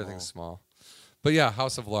really small. Everything's small. But yeah,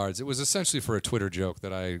 House of Lards. It was essentially for a Twitter joke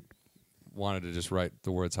that I wanted to just write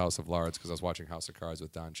the words House of Lards because I was watching House of Cards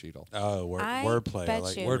with Don Cheadle. Oh, wordplay. I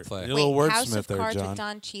like wordplay. You're a little House wordsmith of there, Cards John. with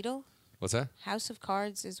Don Cheadle? What's that? House of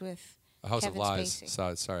Cards is with House Kevin of Lies.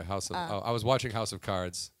 Spacey. Sorry, House of. I was watching House of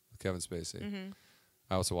Cards with Kevin Spacey. Mm-hmm.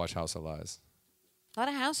 I also watch House of Lies. A lot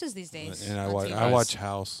of houses these days. And I on watch TV.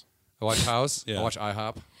 House. I watch House. Yeah. I watch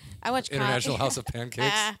IHOP. I watch International House of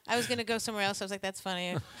Pancakes. I was gonna go somewhere else. I was like, that's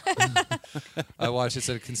funny. I watch. It's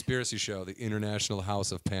a conspiracy show, the International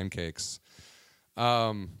House of Pancakes.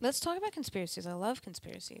 Let's talk about conspiracies. I love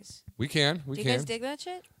conspiracies. We can. Do you guys dig that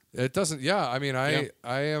shit? It doesn't. Yeah. I mean, I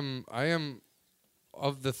am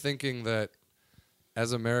of the thinking that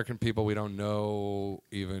as American people, we don't know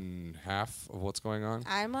even half of what's going on.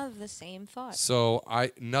 I'm of the same thought. So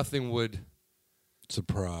nothing would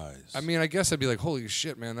surprise. I mean, I guess I'd be like, holy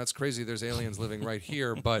shit, man, that's crazy. There's aliens living right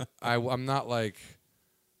here. But I'm not like,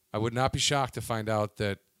 I would not be shocked to find out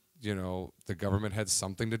that, the government had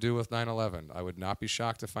something to do with 9/11. I would not be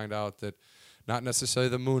shocked to find out that not necessarily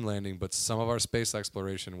the moon landing, but some of our space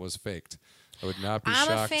exploration was faked. I would not be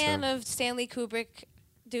shocked. I'm a fan of Stanley Kubrick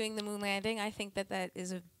doing the moon landing. I think that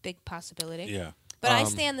is a big possibility. Yeah. But I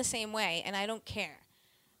stand the same way, and I don't care,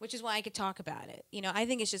 which is why I could talk about it. You know, I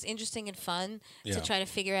think it's just interesting and fun to try to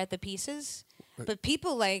figure out the pieces. But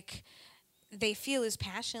people, like, they feel as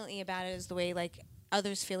passionately about it as the way, like,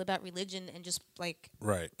 others feel about religion and just, like,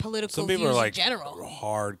 political Some people views are, like, in general.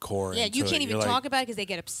 hardcore Yeah, into you can't it. even You're talk like, about it because they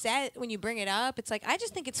get upset when you bring it up. It's like, I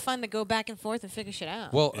just think it's fun to go back and forth and figure shit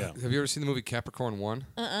out. Well, have you ever seen the movie Capricorn 1?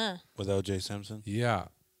 with O.J. Simpson. Yeah.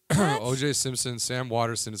 O.J. Simpson, Sam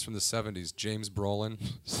Waterston is from the 70s. James Brolin.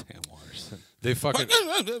 Sam Waterston. They fucking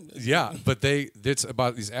but it's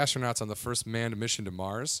about these astronauts on the first manned mission to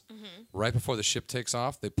Mars. Right before the ship takes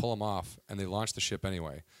off, they pull them off and they launch the ship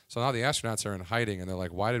anyway. So now the astronauts are in hiding and they're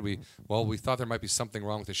like, why did we? Well, we thought there might be something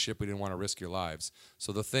wrong with the ship. We didn't want to risk your lives.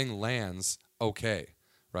 So the thing lands okay,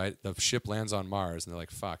 right? The ship lands on Mars and they're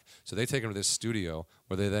like, fuck. So they take them to this studio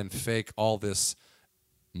where they then fake all this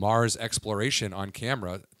Mars exploration on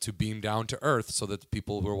camera to beam down to Earth so that the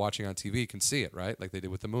people who are watching on TV can see it, right? Like they did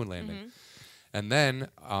with the moon landing. And then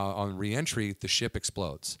on re-entry, the ship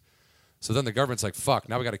explodes. So then the government's like, fuck,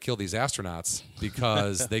 now we got to kill these astronauts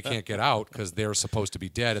because they can't get out because they're supposed to be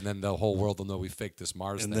dead, and then the whole world will know we faked this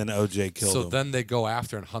Mars And thing. then O.J. killed So him. then they go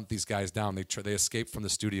after and hunt these guys down. They escape from the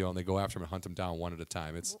studio and they go after them and hunt them down one at a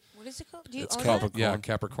time. What is it called? Do you It's own Capricorn. it? Yeah,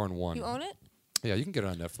 Capricorn 1. You own it? Yeah, you can get it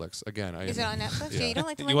on Netflix. Again, Is it on Netflix? Yeah, you don't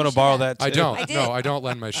like to lend You want to borrow that too? I don't. I did. No, I don't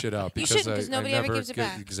lend my shit out You because shouldn't, 'cause nobody I ever never gives it get-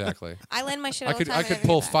 back. Exactly. I lend my shit I all could the time. I could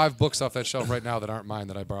pull 5 books off that shelf right now that aren't mine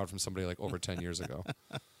that I borrowed from somebody like over 10 years ago.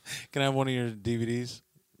 Can I have one of your DVDs?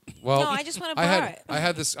 Well, No, I just wanna borrow it. I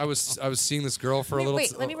had this. I was seeing this girl for a little.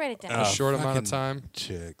 Wait, let me write it down. A short amount of Fucking time.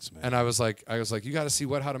 Chicks, man. And I was like, you got to see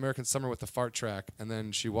Wet Hot American Summer with the fart track. And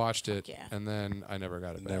then she watched it, yeah. and then I never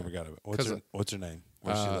got it back. Never got it. 'Cause What's her name?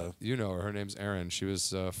 Where's she live? You know her. Her name's Erin. She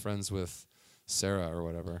was friends with Sarah or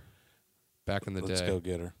whatever back in the Let's day. go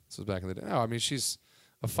get her. This was back in the day. No, I mean, she's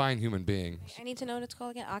a fine human being. I need to know what it's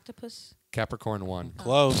called again. Octopus? Capricorn 1.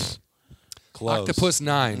 Close. Close. Octopus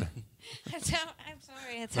 9. I'm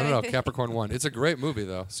sorry. That's No, how no, I no. Capricorn 1. It's a great movie,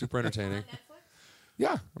 though. Super entertaining. Netflix?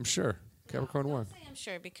 Yeah, I'm sure. Capricorn 1. I'm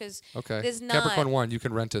sure because Okay. there's not. Capricorn 1. You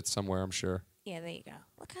can rent it somewhere, I'm sure. Yeah, there you go.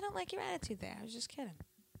 Look, I don't like your attitude there. I was just kidding.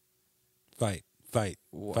 Fight. Fight.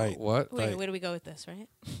 Fight. What? Wait, Right. where do we go with this, right?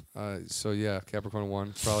 So, yeah, Capricorn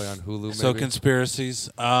 1. Probably on Hulu, maybe. So conspiracies.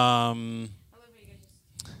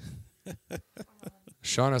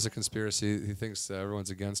 Sean has a conspiracy. He thinks everyone's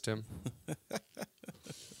against him.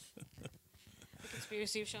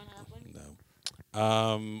 Conspiracy of Sean Hapland?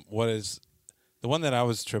 No. What is the one that I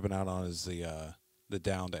was tripping out on is the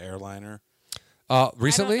down to airliner.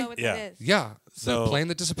 Recently? I don't know what Yeah. that is. Yeah. So- The plane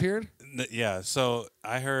that disappeared? Yeah. So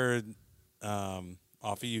I heard off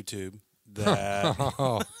of YouTube that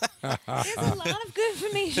Oh, There's a lot of good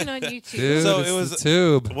information on YouTube. dude, So it's it was- the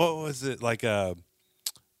tube. what was it like either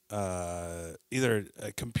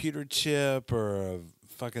a computer chip or a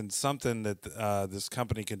fucking something that this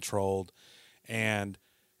company controlled, and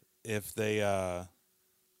if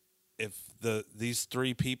these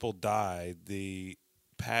 3 people died, the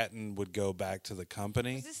patent would go back to the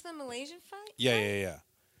company. Is this the Malaysian fight? Yeah.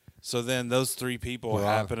 So then those 3 people Wow.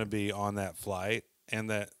 happen to be on that flight, and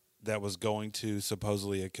that was going to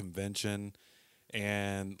supposedly a convention,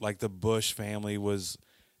 and like the Bush family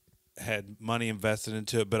had money invested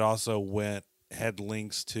into it, but also had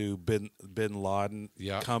links to Bin Laden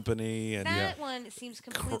Yep. company, and That one seems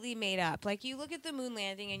completely made up. Like, you look at the moon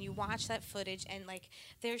landing and you watch that footage, and like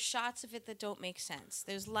there's shots of it that don't make sense.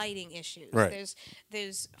 There's lighting issues. Right.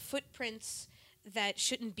 There's footprints that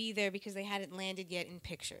shouldn't be there because they hadn't landed yet in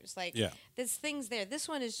pictures. Like, Yeah. there's things there. This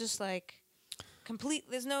one is just like complete.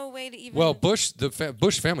 There's no way to even. Well, Bush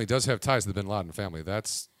Bush family does have ties to the Bin Laden family.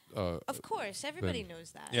 That's of course, everybody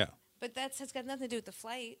knows that. yeah. But has got nothing to do with the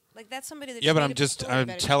flight. Like, that's somebody that. Yeah, but made I'm up a just story I'm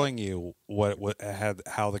about it. telling you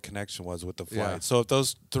how the connection was with the flight. Yeah. So if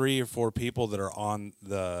those 3 or 4 people that are on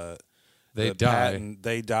the They die. patent,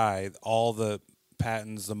 they die. All the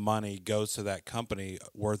patents, the money goes to that company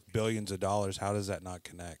worth billions of dollars. How does that not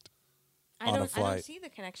connect? I on a don't flight. see the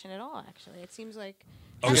connection at all. Actually, it seems like.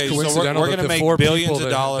 Just Okay, so coincidental we're that going to the 4 make billions people of that-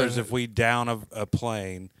 dollars that- if we down a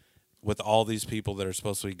plane with all these people that are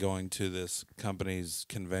supposed to be going to this company's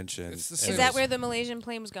convention. It's the And same Is that where the Malaysian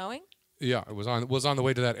plane was going? Yeah, it was on the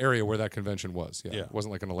way to that area where that convention was. Yeah, Yeah. it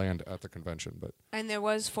wasn't like going to land at the convention, but And there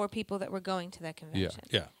was 4 people that were going to that convention.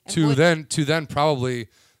 Yeah. And to would- then probably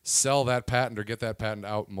sell that patent or get that patent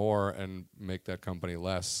out more and make that company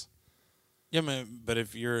less. Yeah, man, but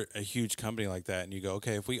if you're a huge company like that and you go,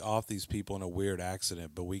 okay, if we off these people in a weird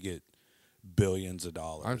accident, but we get billions of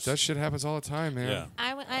dollars. That shit happens all the time, man. Yeah.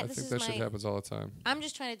 I this think is that my, shit happens all the time. I'm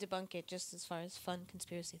just trying to debunk it, just as far as fun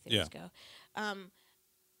conspiracy theories go.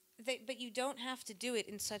 but you don't have to do it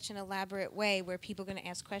in such an elaborate way where people are going to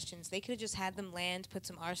ask questions. They could have just had them land, put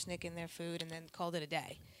some arsenic in their food, and then called it a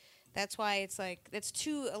day. That's why it's like that's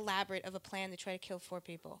too elaborate of a plan to try to kill 4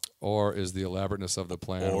 people. Or is the elaborateness of the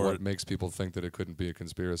plan Or- what makes people think that it couldn't be a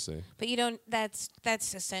conspiracy? But you don't. That's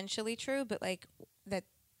essentially true. But like that,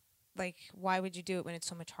 like why would you do it when it's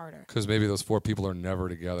so much harder? Because maybe those 4 people are never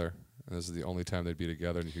together. And this is the only time they'd be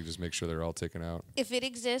together, and you can just make sure they're all taken out. If it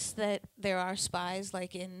exists that there are spies,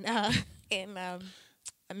 like in a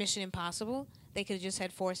Mission Impossible, they could have just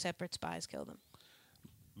had 4 separate spies kill them.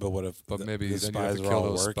 But what if? But maybe the then you have spies to were kill all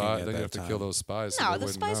those working spies. at Then you that have to time? kill those spies. so No, they the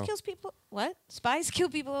wouldn't spies know. kills people. What? Spies kill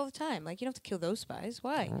people all the time. Like you don't have to kill those spies.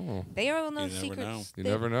 Why? Oh. They all know You never secrets. know. You They-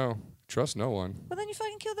 never know. Trust no one. Well, then you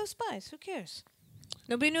fucking kill those spies. Who cares?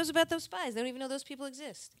 Nobody knows about those spies. They don't even know those people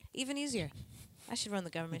exist. Even easier. I should run the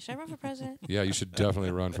government. Should I run for president? Yeah, you should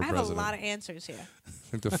definitely run for I have president. a lot of answers here. I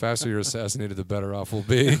think the faster you're assassinated, the better off we'll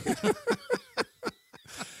be.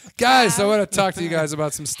 Guys, I want to talk to you guys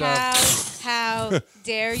about some stuff. How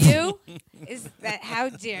dare you? How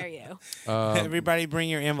dare you? Everybody, bring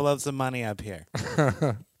your envelopes of money up here.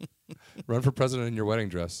 Run for president in your wedding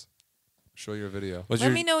dress. Show your video. Was Let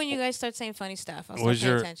your me know when you guys start saying funny stuff. I'll start was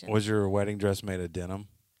paying your attention. was your wedding dress made of denim?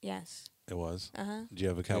 Yes. It was. Uh huh. Did you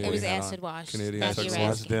have a cowboy It was hat acid on? wash. Canadian That's what acid you're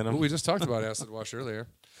wash asking. denim. We just talked about acid wash earlier.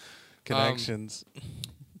 Connections.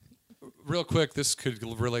 Real quick, this could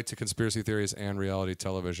relate to conspiracy theories and reality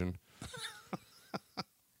television.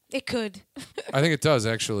 It could. I think it does,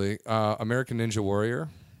 actually. American Ninja Warrior.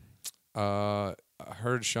 I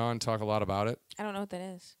heard Sean talk a lot about it. I don't know what that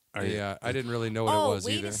is. Yeah, I didn't really know what it was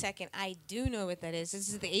wait either. a second. I do know what that is. This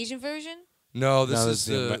is the Asian version? No, this No, is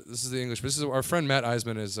this this is the English. This is our friend Matt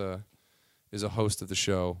Eisman is a host of the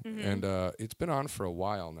show, and it's been on for a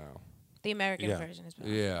while now. The American Yeah. version is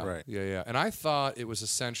better. Yeah, Right. yeah. And I thought it was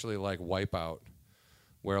essentially like Wipeout,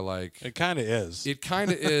 where like It kind of is. it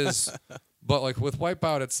kind of is, but like with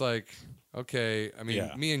Wipeout, it's like okay. I mean,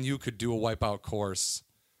 Yeah. me and you could do a Wipeout course,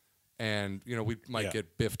 and you know we might Yeah.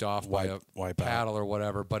 get biffed off by a Wipeout. paddle or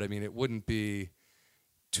whatever, but I mean it wouldn't be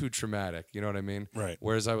too traumatic. You know what I mean? Right.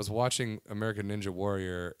 Whereas I was watching American Ninja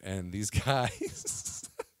Warrior, and these guys.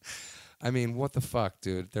 I mean, what the fuck,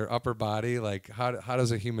 dude? Their upper body, like, how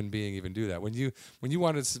does a human being even do that? When you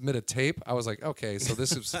wanted to submit a tape, I was like, okay, so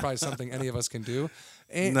this is probably something any of us can do.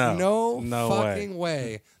 Ain't No fucking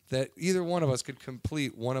way that either one of us could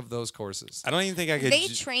complete one of those courses. I don't even think I could. They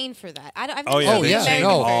train for that. I've Oh, never yeah, seen they the yeah, American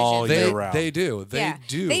no, version. all they year round. they do, they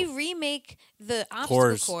do. They remake the obstacle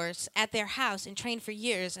Course. course at their house and train for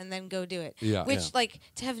years and then go do it. Yeah. Which, Yeah. like,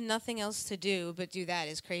 to have nothing else to do but do that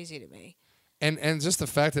is crazy to me. And just the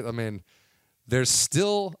fact that, I mean, they're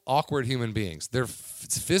still awkward human beings. They're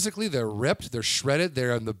physically, they're ripped, they're shredded,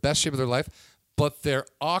 they're in the best shape of their life, but they're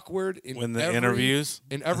awkward in When the every, interviews?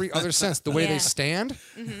 in every other sense. The way Yeah. they stand,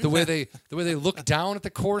 the way they look down at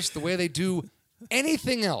the course, the way they do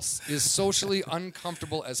anything else is socially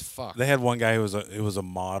uncomfortable as fuck. They had one guy who was a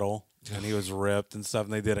model and he was ripped and stuff.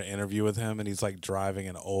 And they did an interview with him, and he's like driving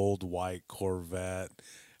an old white Corvette,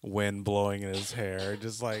 wind blowing in his hair,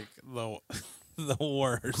 just like the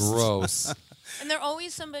worst. Gross. And they're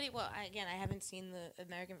always somebody. Well, I haven't seen the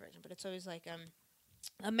American version, but it's always like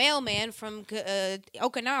a mailman from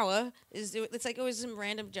Okinawa. It's like always some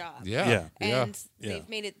random job. Yeah. And Yeah. they've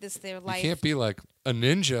made it this their You life. can't be like a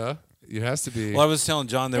ninja. It has to be. Well, I was telling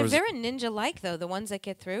John They're very ninja-like though. The ones that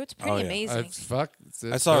get through, it's pretty Oh, yeah. amazing. fuck.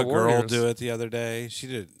 I saw a girl warriors. do it the other day.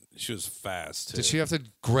 She was fast too. Did she have to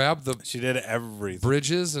grab the She did everything.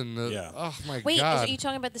 bridges and the? Yeah. Oh my Wait, god. are you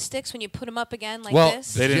talking about the sticks when you put them up again like well,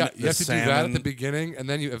 this? They didn't- yeah, you the have to do that at salmon- the beginning, and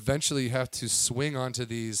then you eventually have to swing onto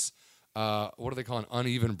these. What are they calling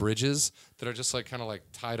uneven bridges that are just like kind of like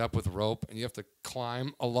tied up with rope, and you have to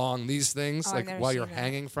climb along these things Oh, I've like never while seen you're that.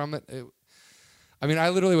 hanging from it. I mean, I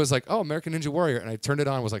literally was like, "Oh, American Ninja Warrior," and I turned it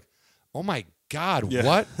on. And was like, "Oh my god, Yeah.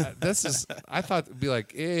 what? This is." I thought it'd be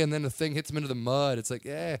like, "Eh," and then the thing hits them into the mud. It's like,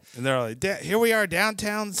 "Eh." And they're like, "Here we are,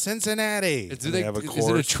 downtown Cincinnati." Do And they? have a Is it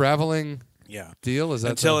a course. traveling Yeah. deal? Is that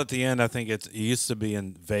Until the- at the end, I think it used to be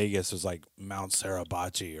in Vegas. It was like Mount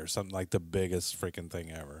Sarabachi or something, like the biggest freaking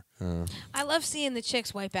thing ever. I love seeing the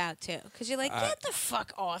chicks wipe out too, because you're like, get the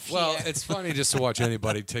fuck off Well, here. it's funny just to watch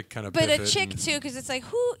anybody take kind of. But a biff it chick and- too, because it's like,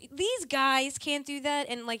 these guys can't do that,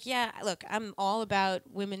 and like, yeah, look, I'm all about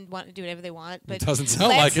women wanting to do whatever they want, but Doesn't sound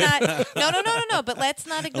let's like it. No. But let's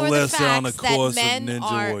not ignore Unless the they're on a facts that course of men Ninja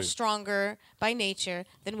are Warrior. stronger by nature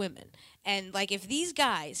than women. And like, if these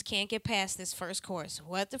guys can't get past this first course,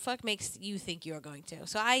 what the fuck makes you think you're going to?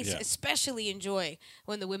 So I Yeah. especially enjoy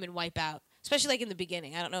when the women wipe out, especially like in the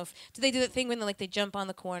beginning. I don't know if do they do that thing when they jump on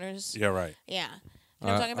the corners? Yeah, right. Yeah. You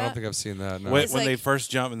know what I'm talking I don't about? think I've seen that. No. When It's they like- first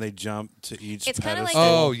jump and they jump to each It's kind of like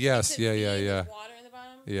pedestal. Oh, yes. it's a Yeah, V yeah, and yeah. there's water in the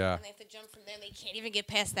bottom. Yeah. And they have to jump from there. And they can't even get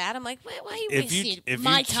past that. I'm like, why are you If you- wasting if you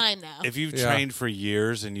my tr- time now? If you've Yeah. trained for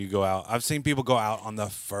years and you go out, I've seen people go out on the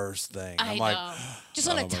first thing. I I'm know. like, Just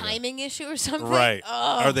on oh a my God. timing issue or something. right.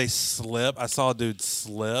 Oh. Or they slip. I saw a dude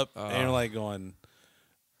slip, and you're like going,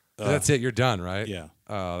 That's it. You're done, right? yeah.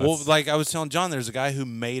 Oh, Well, that's- like I was telling John, there's a guy who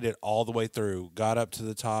made it all the way through, got up to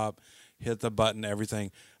the top, hit the button,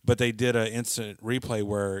 everything. But they did an instant replay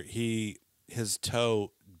where his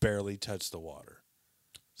toe barely touched the water.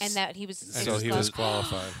 And that he was. So he was was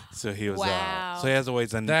qualified. So he was Wow. out. So he has to wait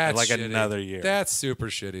That's like shitty. another year. That's super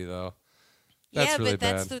shitty, though. That's yeah, really but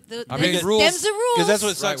that's bad. the I mean, them's rules- the rules. Because that's what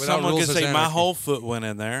Right, sucks. without Someone rules, could there's say, my anarchy. whole foot went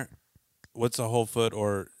in there. What's a whole foot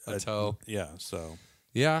or A toe. Yeah, so.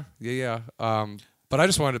 Yeah. But I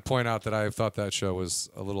just wanted to point out that I thought that show was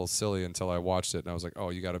a little silly until I watched it, and I was like, oh,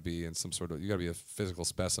 you got to be in some sort of, you got to be a physical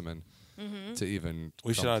specimen to even.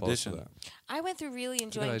 We should come close to audition. that. I went through really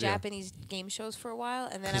enjoying idea. Japanese game shows for a while,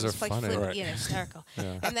 and then I 'Cause was they're like funny. flipping, Right. yeah, they're hysterical.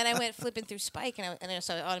 Yeah. And then I went flipping through Spike, and then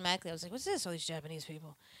so automatically I was like, "What's this? All these Japanese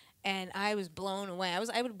people." And I was blown away.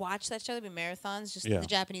 I would watch that show. There'd be marathons, just Yeah. the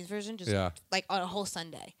Japanese version, just Yeah. like on a whole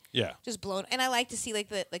Sunday. Yeah. Just blown. And I like to see like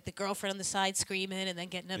the girlfriend on the side screaming and then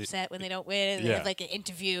getting upset when they don't win. And they Yeah. have like an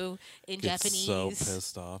interview in Gets Japanese. so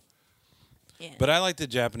pissed off. Yeah. But I like the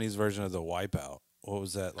Japanese version of the Wipeout. What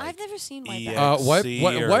was that? Like I've never seen Wipeout. EX. or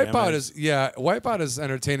Wipeout MS? Wipeout is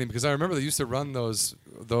entertaining because I remember they used to run those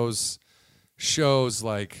shows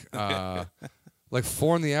like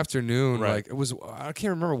 4 in the afternoon. Right. Like it was, I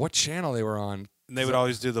can't remember what channel they were on. And they would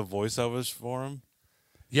always do the voiceovers for him.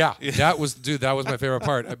 Yeah, that was my favorite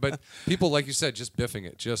part. But people, like you said, just biffing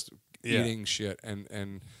it, just Yeah. eating shit,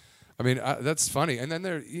 and I mean that's funny. And then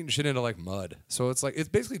they're eating shit into like mud, so it's like it's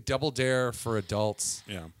basically Double Dare for adults.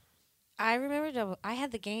 Yeah. I remember I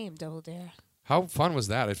had the game Double Dare. How fun was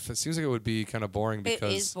that? It seems like it would be kind of boring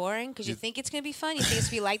because It is boring because you think it's going to be fun. You think it's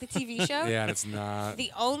going to be like the TV show. yeah, and it's not.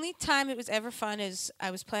 The only time it was ever fun is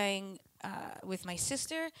I was playing with my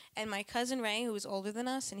sister and my cousin Ray, who was older than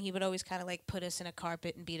us, and he would always kind of like put us in a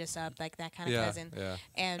carpet and beat us up, like that kind of Yeah, cousin. yeah.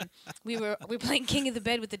 And we were playing King of the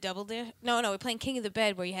Bed with the Double Dare. No, we're playing King of the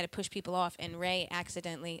Bed where you had to push people off, and Ray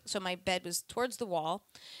accidentally. So my bed was towards the wall,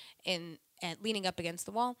 and leaning up against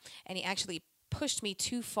the wall, and he actually pushed me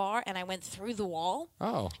too far, and I went through the wall.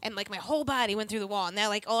 Oh. And like my whole body went through the wall. And now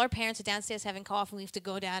like all our parents are downstairs having coffee, and we have to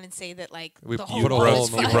go down and say that like We the whole put a wall hole is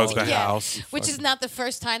in the You fucked. broke the Yeah. house. Which is not the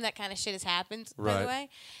first time that kind of shit has happened, by Right. the way.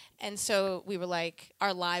 And so we were like,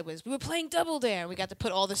 our lie was we were playing Double Dare. We got to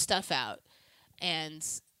put all the stuff out, and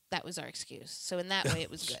that was our excuse. So in that way, it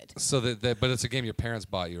was good. So but it's a game your parents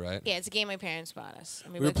bought you, right? Yeah, it's a game my parents bought us.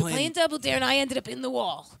 And we We were were playing Double Dare, and I ended up in the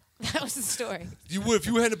wall. That was the story. If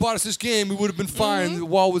you hadn't bought us this game, we would have been fine. The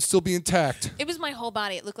wall would still be intact. It was my whole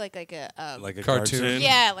body. It looked like a Like a Cartoon. cartoon.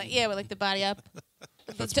 yeah, with like the body up,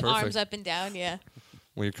 That's the arms perfect. up and down. Yeah.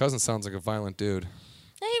 Well, your cousin sounds like a violent dude.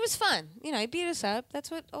 Hey, it was fun. You know, he beat us up.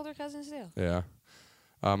 That's what older cousins do. Yeah.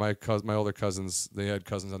 My older cousins, they had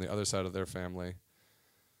cousins on the other side of their family.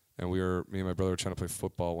 And me and my brother were trying to play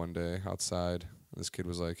football one day outside. This kid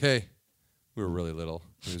was like, hey, we were really little.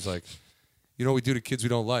 He was like, you know what we do to kids we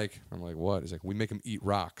don't like? I'm like, what? He's like, we make them eat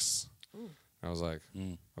rocks. Ooh. I was like,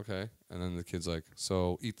 okay. And then the kid's like,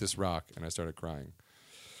 so eat this rock. And I started crying.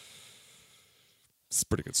 It's a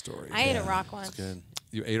pretty good story. I ate a rock once. It's good.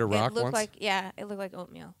 You ate a rock it looked once? it looked like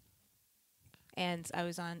oatmeal. And I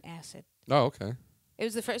was on acid. Oh, okay. It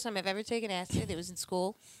was the first time I've ever taken acid. It was in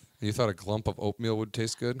school. And you thought a glump of oatmeal would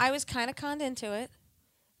taste good? I was kind of conned into it.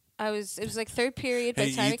 It was like third period. By Hey,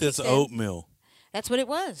 the time eat it this kicked in. oatmeal. That's what it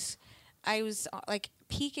was. I was like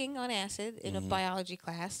peaking on acid in a biology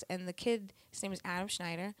class, and the kid, his name was Adam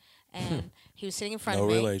Schneider, and he was sitting in front No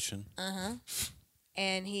of me. relation.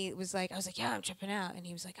 And he was like, I was like, yeah, I'm tripping out. And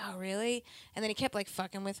he was like, oh, really? And then he kept like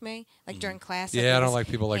fucking with me, like during class. Yeah, I don't his like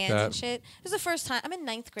people like hands that. And shit. It was the first time. I'm in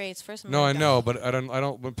 9th grade. It's the first time. No, I've I done know, it. but I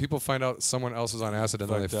don't. When people find out someone else is on acid and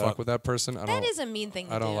then they Fucked fuck up. with that person, I That don't. is a mean thing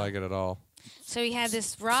to I don't do. like it at all. So he had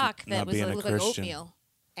this rock that not was being a looked like Christian. oatmeal.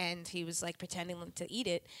 And he was like pretending to eat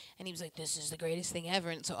it, and he was like, "This is the greatest thing ever."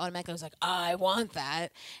 And so automatically I was like, "I want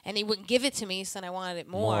that," and he wouldn't give it to me, so then I wanted it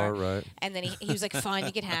more. Right. And then he was like, "Fine,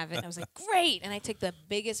 you can have it." And I was like, "Great!" And I took the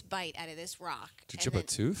biggest bite out of this rock. Did you and chip a then-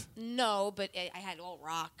 tooth? No, but I had all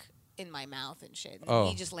rock in my mouth and shit. And Oh.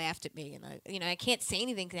 he just laughed at me, and I can't say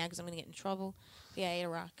anything now because I'm gonna get in trouble. Yeah, I ate a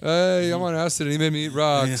rock. Hey, I'm on acid and he made me eat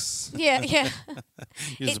rocks. Yeah.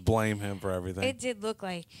 You just blame him for everything. It did look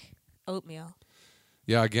like oatmeal.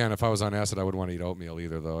 Yeah, again, if I was on acid, I wouldn't want to eat oatmeal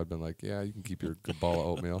either, though. I'd been like, yeah, you can keep your good ball of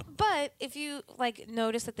oatmeal. But if you like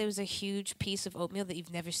notice that there was a huge piece of oatmeal that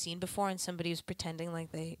you've never seen before, and somebody was pretending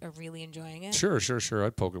like they are really enjoying it. Sure.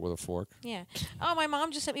 I'd poke it with a fork. Yeah. Oh, my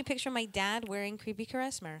mom just sent me a picture of my dad wearing Creepy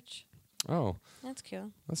Caress merch. Oh, That's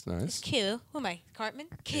cool. that's It's nice. cool. Who am I? Cartman?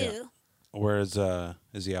 Cool. Yeah. Where is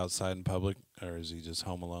he outside in public or is he just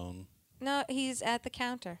home alone? No, he's at the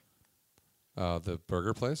counter. The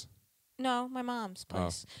burger place? No, my mom's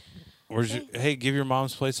place. Where's your? Hey, give your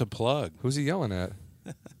mom's place a plug. Who's he yelling at?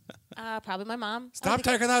 Probably my mom. Stop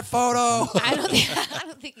taking that photo! I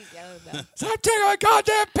don't think he's yelling though. Stop taking my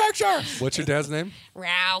goddamn picture! What's your dad's name?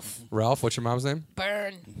 Ralph. Ralph. What's your mom's name?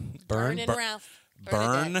 Burn. Burn? And Bur- Ralph.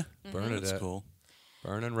 Burn. Bernadette. That's cool.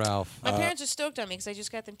 Burn and Ralph. My parents are stoked on me because I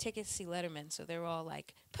just got them tickets to see Letterman, so they were all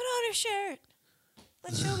like, "Put on her shirt.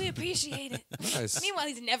 Let's show we appreciate it." Nice. Meanwhile,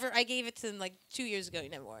 he's never. I gave it to him like 2 years ago. He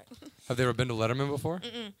never wore it. Have they ever been to Letterman before?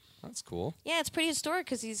 Mm-mm. That's cool. Yeah, it's pretty historic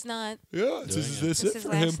because he's not. Yeah, this This is his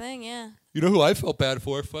last thing. Yeah. You know who I felt bad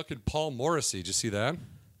for? Fucking Paul Morrissey. Did you see that?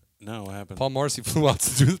 No, what happened? Paul Morrissey flew out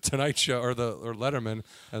to do the Tonight Show or Letterman,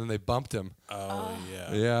 and then they bumped him. Oh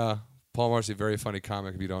yeah. Yeah. Paul Morrissey, very funny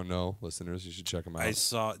comic. If you don't know, listeners, you should check him out. I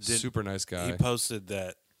saw. Super nice guy. He posted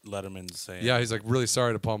that Letterman saying. Yeah, he's like really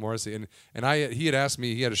sorry to Paul Morrissey, and he had asked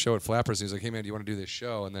me. He had a show at Flappers. And he was like, "Hey man, do you want to do this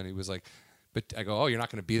show?" And then he was like, "But I go, oh, you're not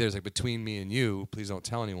going to be there." He's like, "Between me and you, please don't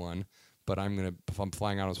tell anyone. But if I'm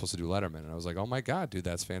flying out, I'm supposed to do Letterman." And I was like, "Oh my god, dude,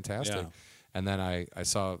 that's fantastic." Yeah. And then I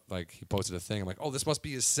saw like he posted a thing. I'm like, "Oh, this must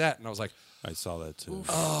be his set." And I was like, I saw that too.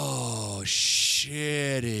 "Oh,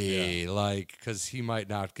 shitty!" Like, because he might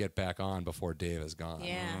not get back on before Dave is gone.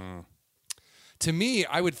 Yeah. To me,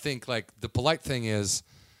 I would think like the polite thing is,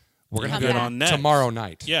 we're Come gonna do back. it on next. tomorrow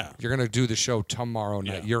night. Yeah. You're gonna do the show tomorrow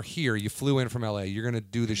night. Yeah. You're here. You flew in from LA. You're gonna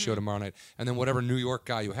do the show tomorrow night, and then whatever New York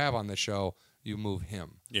guy you have on the show, you move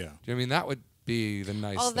him. Yeah. Do you know what I mean? That would be the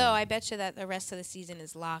nice. Although thing. I bet you that the rest of the season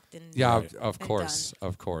is locked and Yeah, Right. of and course, done.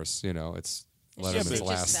 of course. You know, it's It's Letterman's just- it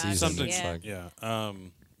last just season. Something. It's yeah. like, Yeah.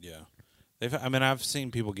 Yeah. I've seen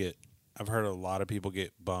people get. I've heard a lot of people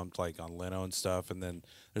get bumped like on Leno and stuff, and then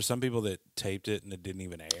there's some people that taped it and it didn't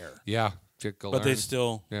even air, yeah, but they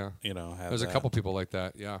still, yeah. have. There's a that. couple people like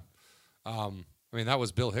that. Yeah. I mean, that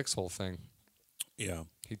was Bill Hicks' whole thing. Yeah.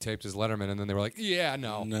 He taped his Letterman, and then they were like, "Yeah,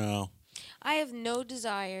 no." No. I have no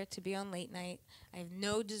desire to be on late night. I have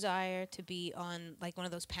no desire to be on like one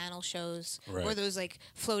of those panel shows or Right. those like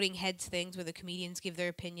floating heads things where the comedians give their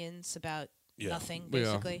opinions about Yeah. nothing,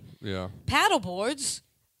 basically. Yeah. Paddle boards,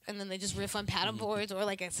 and then they just riff on paddle boards or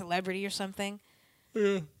like a celebrity or something.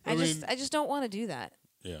 Yeah. I just don't want to do that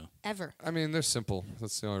Yeah. ever. I mean, they're simple.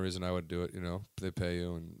 That's the only reason I would do it. You know, they pay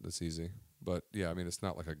you and it's easy. But yeah, I mean, it's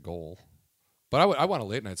not like a goal. But I want a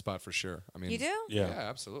late night spot for sure. I mean, You do? Yeah, Yeah.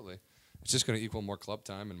 absolutely. It's just going to equal more club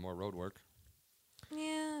time and more road work.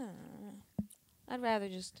 Yeah. I'd rather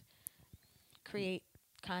just create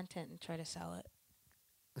content and try to sell it.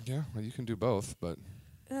 Yeah, well, you can do both, but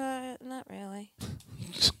Not really.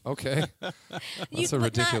 okay. That's a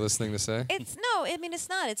ridiculous thing to say. It's no, I mean it's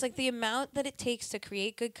not. It's like the amount that it takes to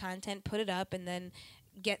create good content, put it up, and then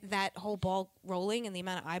get that whole ball rolling, and the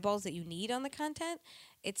amount of eyeballs that you need on the content.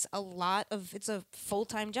 It's a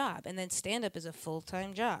full-time job, and then stand-up is a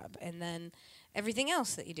full-time job, and then everything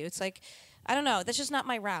else that you do. It's like, I don't know. That's just not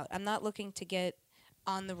my route. I'm not looking to get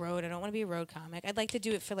on the road. I don't want to be a road comic. I'd like to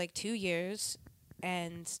do it for like 2 years,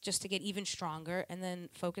 and just to get even stronger, and then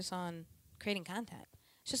focus on creating content.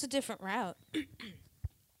 It's just a different route.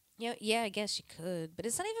 Yeah, I guess you could, but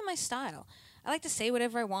it's not even my style. I like to say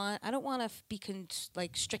whatever I want. I don't want to be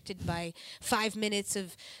constricted by 5 minutes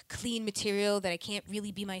of clean material that I can't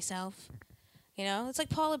really be myself. You know, it's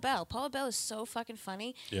like Paula Bell. Paula Bell is so fucking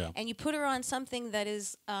funny. Yeah. And you put her on something that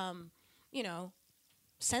is,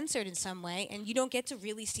 censored in some way, and you don't get to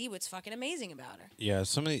really see what's fucking amazing about her. Yeah.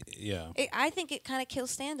 Yeah. I think it kind of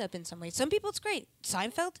kills stand-up in some ways. Some people, it's great.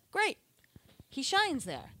 Seinfeld, great. He shines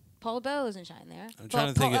there. Paula Bell doesn't shine there. I'm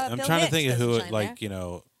trying to think. I'm Bill trying to Hicks think of who doesn't it, shine like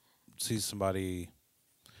there. see somebody.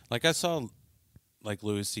 Like I saw, like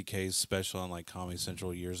Louis C.K.'s special on like Comedy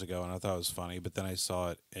Central years ago, and I thought it was funny. But then I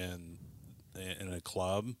saw it in a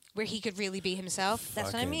club. Where he could really be himself. That's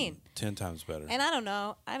what I Fucking mean. 10 times better. And I don't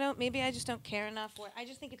know. Maybe I just don't care enough. Or I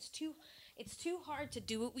just think it's too hard to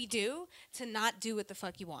do what we do to not do what the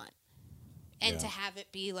fuck you want. And Yeah. to have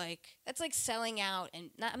it be like, that's like selling out.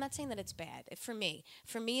 And I'm not saying that it's bad. For me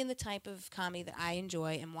and the type of comedy that I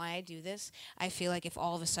enjoy and why I do this, I feel like if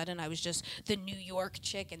all of a sudden I was just the New York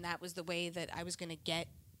chick and that was the way that I was going to get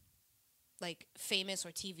like famous or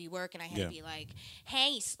TV work, and I had Yeah. to be like,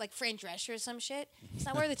 hey, like Fran Drescher or some shit. It's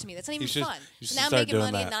not worth it to me. That's not even should- fun. you So should now I'm start making doing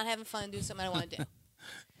money that. and not having fun doing something I don't want to do.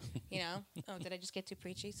 You know? Oh, did I just get too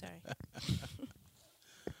preachy? Sorry.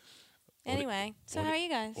 Anyway, so how are you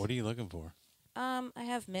guys? What are you looking for? I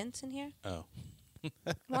have mints in here. Oh.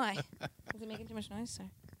 Why? Is it making too much noise, sir?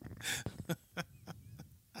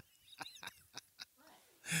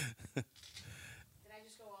 Did I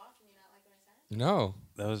just go off and you not like what I said? No,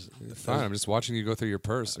 That was fine. I'm just watching you go through your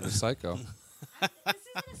purse. You're a psycho. This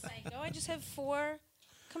isn't a psycho. I just have 4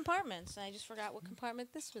 compartments. And I just forgot what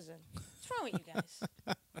compartment this was in. What's wrong with you guys?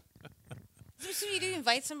 So you do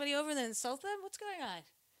invite somebody over and then insult them? What's going on?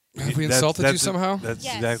 Have we insulted you somehow? That's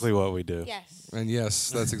Yes. exactly what we do. Yes. And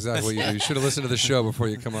yes, that's exactly what you do. You should have listened to the show before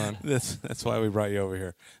you come on. That's why we brought you over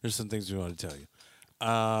here. There's some things we want to tell you.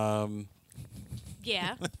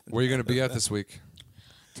 Yeah. Where are you going to be at this week?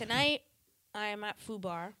 Tonight, I am at Foo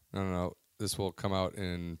Bar. No. This will come out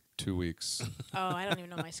in 2 weeks Oh, I don't even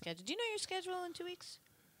know my schedule. Do you know your schedule in 2 weeks?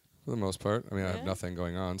 for the most part. I mean, I Yeah. have nothing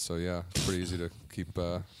going on, so yeah, it's pretty easy to keep.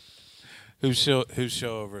 Who's show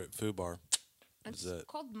over at Foo Bar? It's Is it-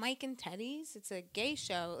 called Mike and Teddy's. It's a gay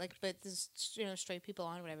show, but there's straight people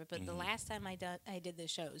on or whatever. But the last time I did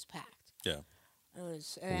this show, it was packed. Yeah. It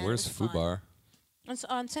was. Where's it was Foo fun. Bar? It's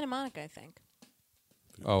on Santa Monica, I think.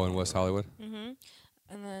 Oh, in West Hollywood. Mm-hmm.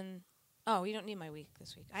 And then, you don't need my week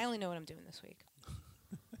this week. I only know what I'm doing this week.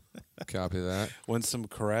 Copy that. When's some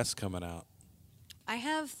Caress coming out? I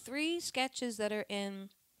have 3 sketches that are in,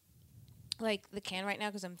 like, the can right now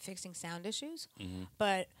because I'm fixing sound issues.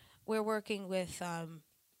 But we're working with a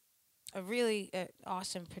really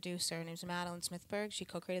awesome producer. Her name's Madeline Smithberg. She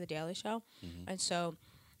co-created The Daily Show. And so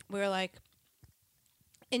we're, like,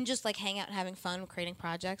 in just, like, hang out and having fun, creating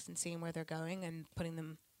projects and seeing where they're going and putting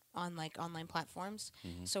them on, like, online platforms.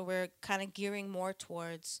 So we're kind of gearing more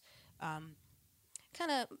towards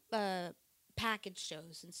package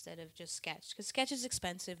shows instead of just sketch. Because sketch is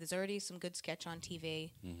expensive. There's already some good sketch on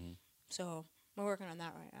TV. So we're working on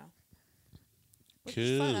that right now. Which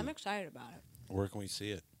is fun. Cool. I'm excited about it. Where can we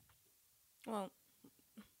see it? Well,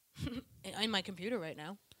 in my computer right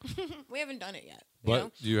now. We haven't done it yet. But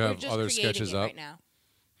know? do you We're have just other creating sketches it up? right now.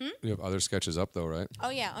 You have other sketches up though, right? Oh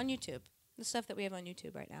yeah, on YouTube. The stuff that we have on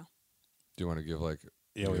YouTube right now. Do you want to give like?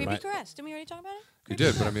 Yeah, we Creepy might. Caress. Didn't we already talk about it? You Creepy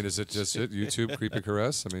did, but I Caress. mean, is it just it? YouTube Creepy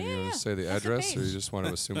Caress? I mean, you want Yeah, to say the that's the address, or you page. just want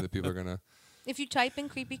to assume that people are gonna? If you type in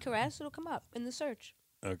Creepy Caress, it'll come up in the search.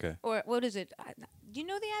 Okay. Or what is it? Do you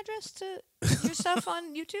know the address to your stuff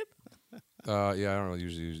on YouTube? Yeah, I don't really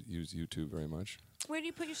usually use YouTube very much. Where do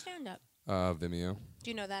you put your stand-up? Vimeo. Do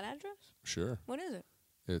you know that address? Sure. What is it?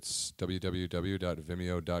 It's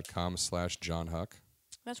www.vimeo.com/John Huck.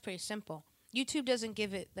 That's pretty simple. YouTube doesn't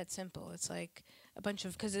give it that simple. It's like a bunch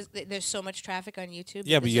of because there's so much traffic on YouTube.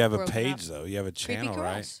 Yeah, that but it's you have a broken page up. though. You have a Creepy channel,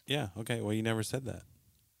 right? Caress. Yeah. Okay. Well, you never said that.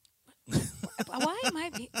 Why am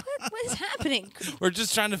I? What is happening? We're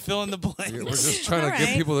just trying to fill in the blanks. We're just trying to All give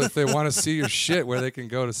right. people, if they want to see your shit, where they can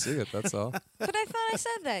go to see it. That's all. But I thought I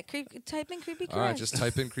said that. Type in Creepy Caress. All right, just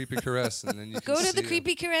type in Creepy Caress, and then you can go to see the it.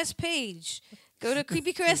 Creepy Caress page. Go to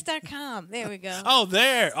creepycaress.com. There we go. Oh,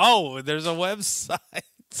 there. Oh, there's a website.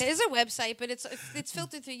 There's a website, but it's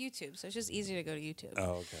filtered through YouTube, so it's just easier to go to YouTube.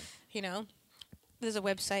 Oh, okay. You know, there's a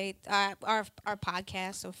website. Our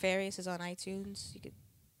podcast, Ofarious, is on iTunes. You could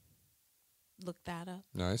look that up.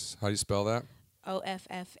 Nice. How do you spell that?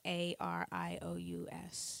 OFFARIOUS.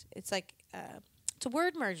 It's like it's a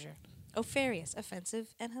word merger. Ofarious,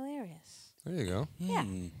 offensive, and hilarious. There you go. Yeah,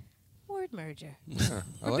 word merger. Yeah,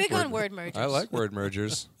 We're big on word mergers. I like word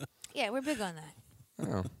mergers. Yeah, we're big on that.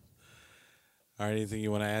 Oh. All right. Anything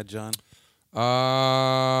you want to add, John? 2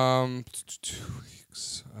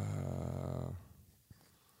 weeks.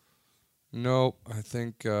 Nope. I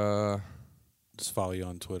think. Just follow you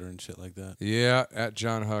on Twitter and shit like that. Yeah, at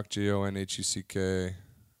John Huck, JONHUCK,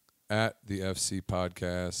 at the FC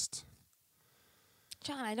Podcast,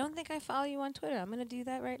 John, I don't think I follow you on Twitter. I'm going to do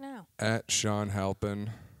that right now. at Sean Halpin,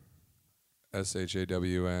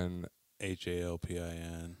 SHAWN.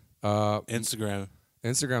 HALPIN. Uh, Instagram.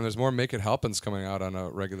 Instagram. There's more Make It Halpins coming out on a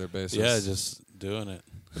regular basis. Yeah, just doing it.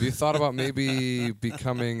 Have you thought about maybe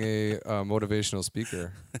becoming a motivational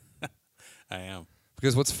speaker? I am.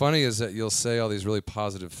 Because what's funny is that you'll say all these really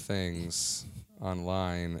positive things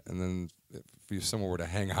online, and then if someone were to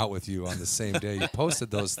hang out with you on the same day you posted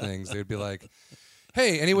those things, they'd be like,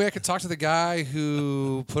 hey, anyway, I could talk to the guy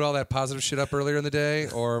who put all that positive shit up earlier in the day,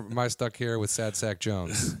 or am I stuck here with Sad Sack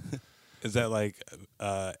Jones? Is that like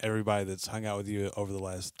everybody that's hung out with you over the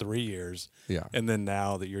last 3 years? Yeah. And then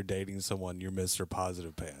now that you're dating someone, you're Mr.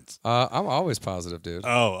 Positive Pants. I'm always positive, dude.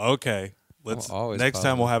 Oh, okay. Next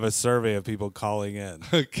time we'll have a survey of people calling in.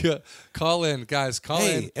 Call in, guys. Call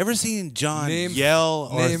in. Hey, ever seen John yell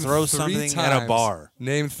or throw something at a bar?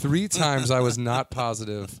 Name 3 times I was not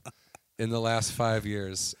positive in the last 5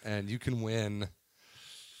 years, and you can win.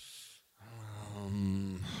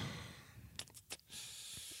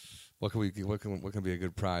 What can be a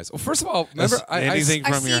good prize? Well, first of all, remember anything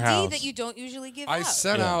from your CD house that you don't usually give out. I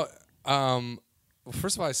sent out. Well,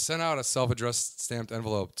 first of all, I sent out a self-addressed stamped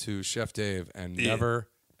envelope to Chef Dave, and never,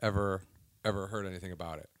 ever, ever heard anything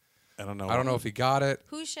about it. I don't know. I don't know if he got it.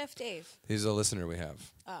 Who's Chef Dave? He's a listener we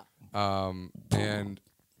have. Oh. And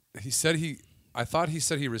he said I thought he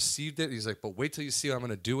said he received it. He's like, but wait till you see what I'm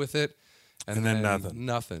going to do with it. And then nothing.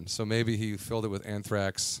 Nothing. So maybe he filled it with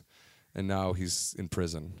anthrax, and now he's in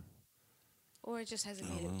prison. Or it just hasn't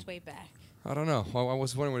made its way back. I don't know. Well, I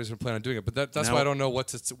was wondering when he's going to plan on doing it, but that's why I don't know what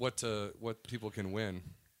people can win.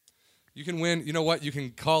 You can win. You know what? You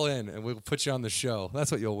can call in, and we'll put you on the show.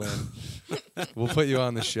 That's what you'll win. We'll put you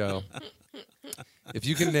on the show. If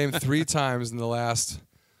you can name 3 times in the last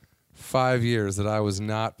 5 years that I was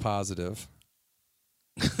not positive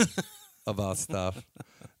about stuff,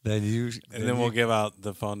 then we'll give out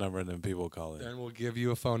the phone number, and then people will call in. Then we'll give you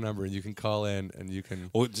a phone number, and you can call in, and you can.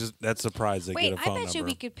 Well, just that's surprise they get a phone number. Wait, I bet you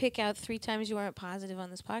we could pick out 3 times you weren't positive on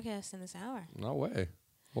this podcast in this hour. No way.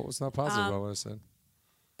 What was not positive about what I said?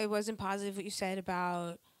 It wasn't positive what you said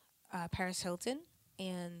about Paris Hilton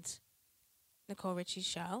and Nicole Richie's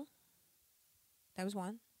show. That was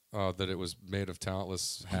one. Oh, that it was made of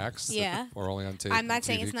talentless hacks? Yeah. Or only on tape. I'm not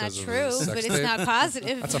saying it's not because of true, the sex but it's tape? not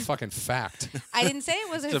positive. That's a fucking fact. I didn't say it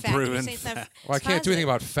wasn't a It's a fact. I'm proven saying it's not, fact. Well, I it's can't do anything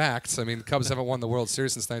positive. about facts. I mean, the Cubs haven't won the World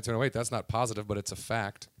Series since 1908. That's not positive, but it's a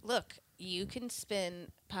fact. Look, you can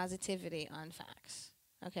spin positivity on facts.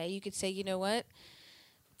 Okay? You could say, you know what?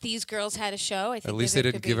 These girls had a show. I think At least they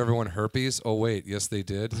didn't give everyone herpes. Oh, wait. Yes, they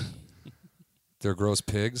did. They're gross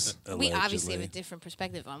pigs. We obviously have a different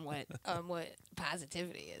perspective on what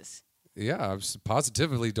positivity is. Yeah,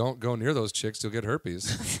 positively don't go near those chicks. You'll get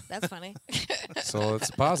herpes. That's funny. So it's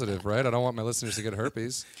positive, right? I don't want my listeners to get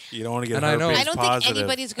herpes. You don't want to get And herpes. I I don't positive. think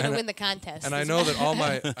anybody's going to win the contest. And I know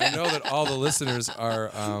that all the listeners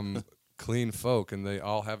are clean folk, and they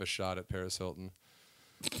all have a shot at Paris Hilton.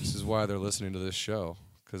 This is why they're listening to this show,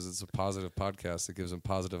 because it's a positive podcast that gives them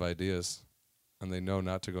positive ideas, and they know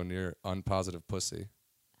not to go near unpositive pussy.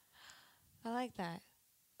 I like that.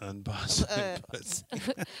 Unpositive pussy.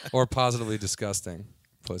 Or positively disgusting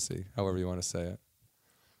pussy, however you want to say it.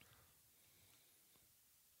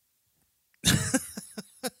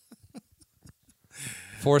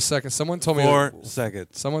 4 seconds. Someone told me 4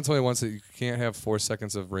 seconds. Someone told me once that you can't have 4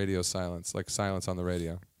 seconds of radio silence, like silence on the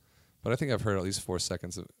radio. But I think I've heard at least 4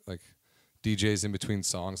 seconds of like DJs in between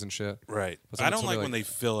songs and shit. Right. But I someone don't told like me, when they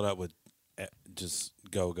fill it up with just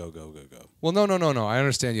go. Well, no. I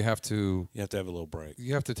understand you have to have a little break.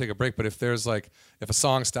 You have to take a break, but if a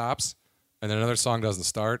song stops and then another song doesn't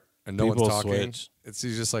start and no People one's talking, switch. it's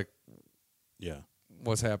just like, yeah,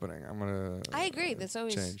 what's happening? I agree. That's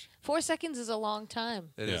always change. 4 seconds is a long time.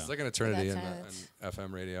 It is. It's like an eternity in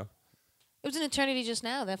FM radio. It was an eternity just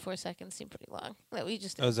now. That 4 seconds seemed pretty long. That we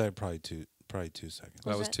just did. That was probably 2 seconds.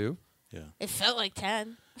 That was that? 2? Yeah. It felt like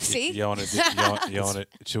 10. See? You want to?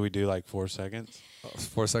 Should we do like 4 seconds?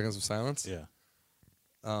 4 seconds of silence? Yeah.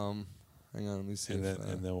 Hang on, let me see. And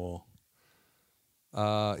then we'll.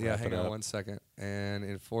 Hang on 1 second. And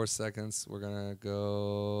in 4 seconds, we're gonna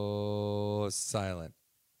go silent.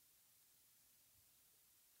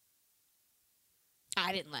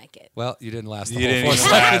 I didn't like it. Well, you didn't last the You whole didn't 4 even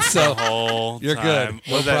seconds, last so the whole you're time.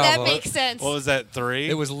 good. No That problem. makes sense. What was that? 3?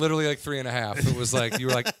 It was literally like 3.5. It was like you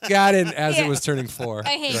were like, got it as Yeah. it was turning 4.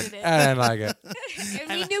 I You're hated like, it. I didn't like it. And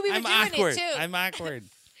we knew we were I'm doing awkward. it too. I'm awkward.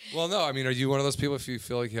 Well, no, I mean, are you one of those people if you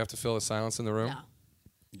feel like you have to fill a silence in the room? No,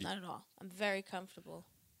 not at all. I'm very comfortable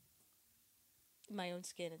in my own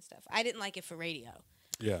skin and stuff. I didn't like it for radio.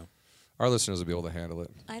 Yeah. Our listeners will be able to handle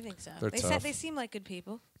it. I think so. They're They tough. said they seem like good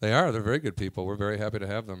people. They are. They're very good people. We're very happy to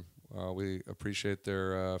have them. We appreciate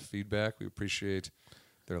their feedback. We appreciate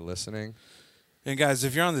their listening. And guys,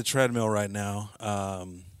 if you're on the treadmill right now,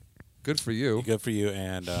 good for you. Good for you,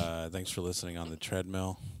 and thanks for listening on the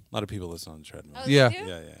treadmill. A lot of people listen on the treadmill. Oh, Yeah. they do?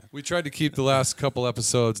 Yeah. We tried to keep the last couple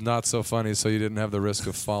episodes not so funny so you didn't have the risk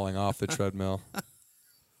of falling off the treadmill.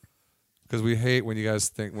 Because we hate when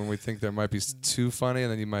we think there might be too funny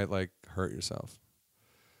and then you might like hurt yourself.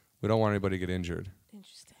 We don't want anybody to get injured.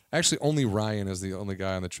 Interesting. Actually, only Ryan is the only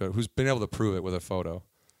guy on the treadmill who's been able to prove it with a photo.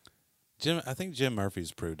 I think Jim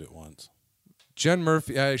Murphy's proved it once. Jen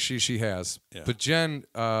Murphy, she has. Yeah. But Jen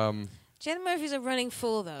Jen Murphy's a running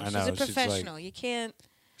fool, though. I She's know, a she's like- professional. You can't.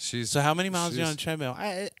 So how many miles are you on a treadmill?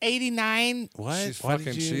 89. What? She's Why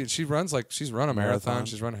fucking. did you? She's run a marathon. Marathon?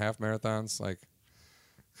 She's run half marathons. Like,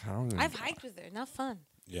 I don't even. I've hiked with her. Not fun.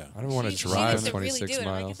 Yeah. I don't want to She drive needs to really 26 do it. I'm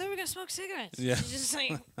like, I miles. thought we were gonna smoke cigarettes. Yeah. She's just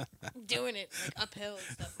like doing it like uphill and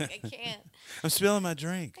stuff. Like I can't. I'm spilling my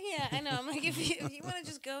drink. Yeah, I know. I'm like, if you want to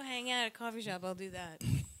just go hang out at a coffee shop, I'll do that.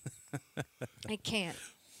 I can't.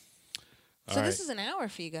 So All this right. is an hour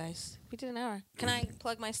for you guys. We did an hour. Can I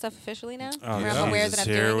plug my stuff officially now? Oh, Where I'm aware Jesus. that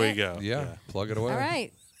I'm Here doing we it? go. Yeah, plug it away. All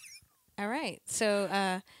right. All right. So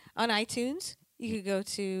on iTunes, you could go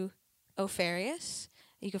to Opharius.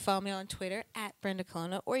 You can follow me on Twitter at Brenda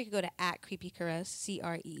Colona, or you can go to @CreepyCares,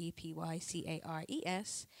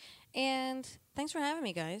 CreepyCares. And thanks for having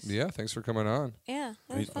me, guys. Yeah, thanks for coming on. Yeah,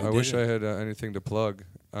 that was We I fun. wish I had anything to plug.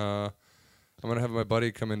 I'm going to have my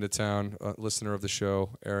buddy come into town, listener of the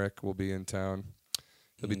show. Eric will be in town.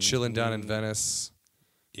 He'll be chilling down in Venice.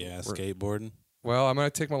 Yeah, skateboarding. Well, I'm going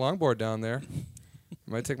to take my longboard down there.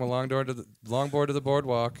 I might take my longboard to the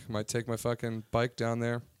boardwalk. Might take my fucking bike down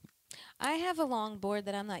there. I have a long board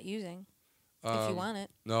that I'm not using. If you want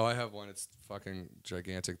it. No, I have one. It's fucking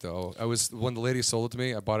gigantic, though. When the lady sold it to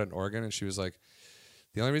me, I bought it in Oregon, and she was like,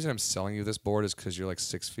 the only reason I'm selling you this board is because you're like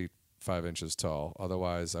 6 feet 5 inches tall.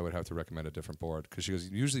 Otherwise, I would have to recommend a different board. Because she goes,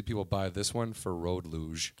 usually people buy this one for road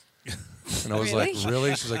luge. And I was Really? like,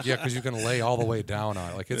 really? She's like, yeah, because you can lay all the way down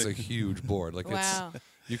on it. Like, it's a huge board. Like, Wow.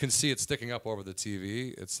 you can see it sticking up over the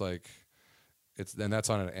TV. It's like, and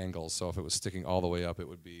that's on an angle. So if it was sticking all the way up, it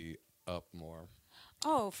would be up more.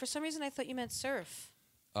 Oh, for some reason I thought you meant surf.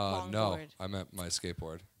 No, Longboard. I meant my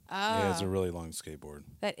skateboard. Yeah, it's a really long skateboard.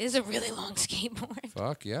 That is a really long skateboard.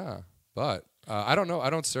 Fuck yeah. But I don't know. I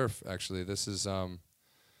don't surf, actually. This is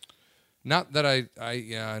not that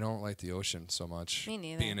I don't like the ocean so much. Me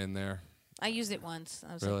neither. Being in there. I used it once.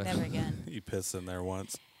 I was Really? like, never again. You pissed in there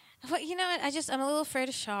once. But you know what? I'm a little afraid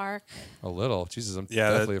of shark. A little. Jesus, I'm Yeah,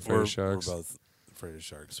 definitely afraid of sharks. We're both afraid of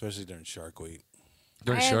sharks, especially during Shark Week.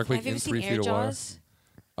 During Shark Week have you in ever 3 seen feet Air of water.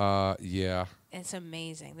 Jaws? Yeah. It's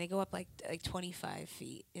amazing. They go up like 25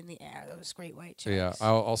 feet in the air. Those great white sharks. Yeah.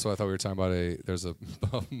 I thought we were talking about there's a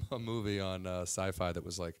movie on sci-fi that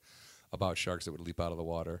was like about sharks that would leap out of the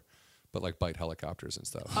water, but like bite helicopters and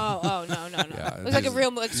stuff. Oh, no. Yeah, It was like a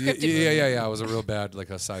real scripted movie. Yeah. It was a real bad, like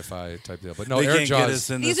a sci-fi type deal. But no, They Air can't get Jaws. us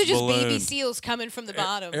in These this are just balloon. baby seals coming from the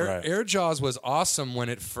bottom. Right. Air Jaws was awesome when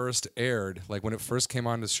it first aired. Like when it first came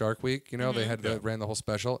on to Shark Week, you know, they ran the whole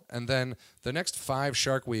special. And then the next 5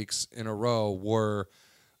 Shark Weeks in a row were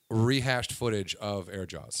rehashed footage of Air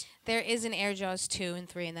Jaws. There is an Air Jaws 2 and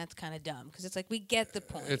 3, and that's kind of dumb because it's like we get the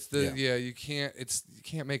point. It's you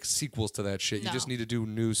can't make sequels to that shit. No. You just need to do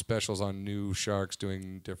new specials on new sharks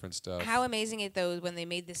doing different stuff. How amazing it though when they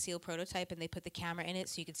made the seal prototype and they put the camera in it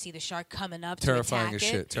so you could see the shark coming up Terrifying to as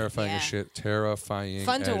attack shit. it. Terrifying as Yeah. shit. Terrifying.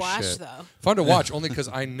 Fun to as watch shit. though. Fun to watch only because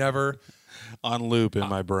I never. On loop in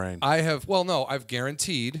my brain. I've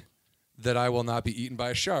guaranteed that I will not be eaten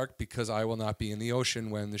by a shark because I will not be in the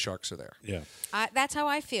ocean when the sharks are there. Yeah. That's how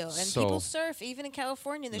I feel. And So- people surf, even in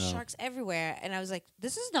California, and there's sharks everywhere. And I was like,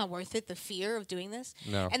 this is not worth it, the fear of doing this.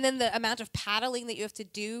 No. And then the amount of paddling that you have to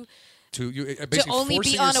do. Basically only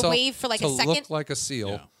be forcing on a yourself wave for, like, to a second? look like a seal.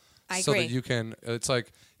 Yeah. I so agree. that you can. It's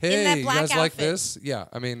like, In hey, that you black guys like outfit. this? Yeah.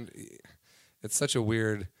 I mean, it's such a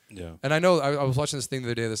weird. Yeah. And I know I was watching this thing the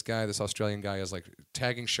other day. This Australian guy, is like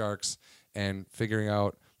tagging sharks and figuring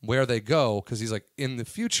out where they go because he's like, in the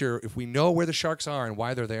future, if we know where the sharks are and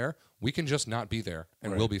why they're there, we can just not be there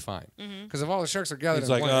and Right. we'll be fine. Mm-hmm. Because if all the sharks are gathered He's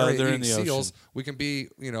in like, one oh, area they're in eating the seals, ocean. we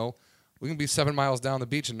can be 7 miles down the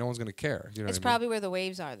beach and no one's going to care. You know It's what I mean? probably where the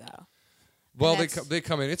waves are, though. Well, And they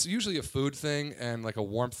come in. It's usually a food thing and like a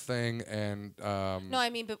warmth thing and No, I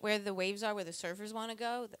mean, but where the waves are, where the surfers want to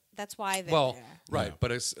go, that's why they're well, there. right.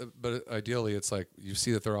 But ideally, it's like you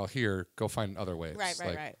see that they're all here. Go find other waves. Right,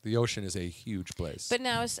 like, right. The ocean is a huge place. But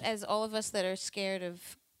now, as all of us that are scared of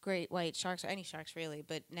great white sharks, or any sharks really,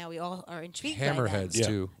 but now we all are intrigued by them. Hammerheads Yeah.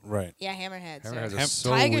 too. Right. Yeah, hammerheads. Hammerheads or are so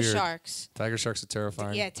tiger weird. sharks. Tiger sharks are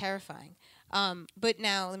terrifying. Yeah, terrifying. But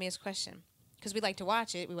now, let me ask a question. Because we like to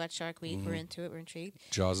watch it. We watch Shark Week. We're into it. We're intrigued.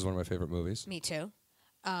 Jaws is one of my favorite movies. Me too.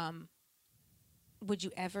 Would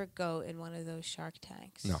you ever go in one of those shark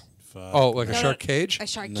tanks? No. Fuck. Oh, like a No, shark no. cage? A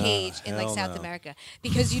shark No, cage in like hell South no. America.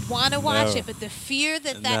 Because you'd want to watch No. it, but the fear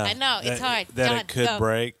that No. I know, it's hard. That John, it could go.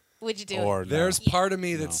 break. Would you do Or it? There's no. part of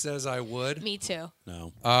me that No. says I would. Me too.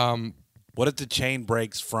 No. What if the chain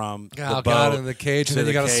breaks from the boat God, in the cage, and to then you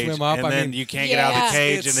the got to cage, swim up? and then you can't get out of the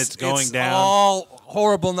cage, and it's going down. All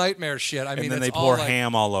horrible nightmare shit. I mean, And then it's they pour all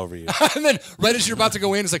ham all over you. and then right as you're about to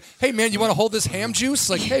go in, it's like, hey, man, you want to hold this ham juice?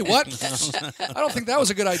 Like, hey, what? I don't think that was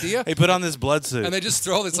a good idea. Hey, put on this blood suit. And they just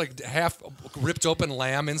throw this like half ripped open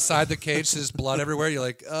lamb inside the cage. There's blood everywhere. You're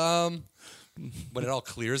like, When it all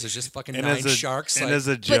clears, there's just fucking 9 sharks. And like, as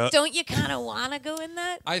a joke, But don't you kind of want to go in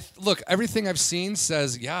that? Look, everything I've seen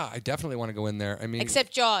says, yeah, I definitely want to go in there. I mean,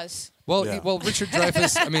 Except Jaws. well, Yeah. Richard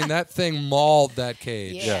Dreyfuss. I mean, that thing mauled that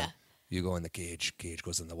cage. Yeah. You go in the cage. Cage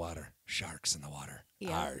goes in the water. Sharks in the water.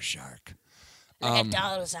 Yeah. Our shark. Like a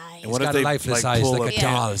doll's eyes. and what He's if got they lifeless like, eyes pull like a a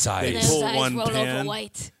doll's they And eyes. pull those eyes one roll over pin.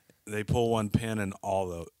 white. They pull one pin, and all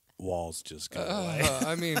the walls just go away.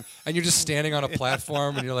 I mean, and you're just standing on a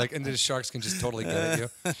platform, and you're like, and the sharks can just totally get at you.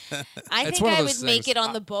 I It's think one of I those would make things. it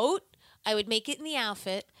on the boat. I would make it in the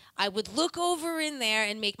outfit. I would look over in there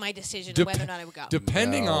and make my decision Dep- of whether or not I would go.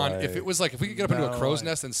 Depending No on way. if it was like, if we could get up into a No crow's way.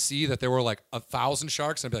 nest and see that there were like 1,000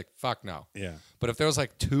 sharks, I'd be like, fuck no. Yeah. But if there was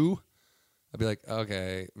like 2, I'd be like,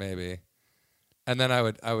 okay, maybe. And then I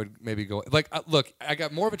would maybe go. Like, look, I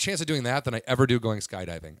got more of a chance of doing that than I ever do going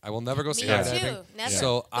skydiving. I will never go Me skydiving. too. Never.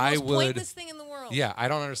 So the I most would. pointless thing in the world. Yeah, I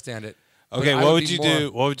don't understand it. But Okay, I what would be you more-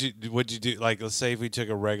 do? What would you do? Like, let's say if we took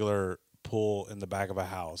a regular pool in the back of a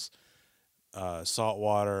house, salt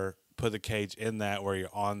water, put the cage in that where you're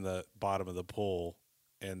on the bottom of the pool,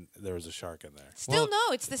 and there was a shark in there. Still, no,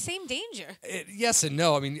 it's the same danger. Yes and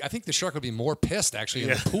no. I mean, I think the shark would be more pissed actually in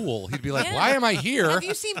Yeah. the pool. He'd be like, Yeah. "Why am I here?" Have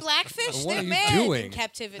you seen Blackfish? What They're are you mad doing? in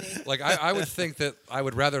captivity. Like I would think that I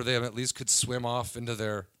would rather them at least could swim off into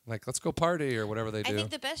their like, let's go party or whatever they do. I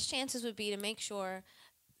think the best chances would be to make sure,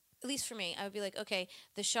 at least for me, I would be like, okay,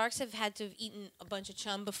 the sharks have had to have eaten a bunch of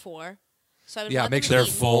chum before. So I would Yeah, want make them sure to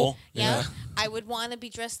they're eat- full. Yeah. Yeah. I would want to be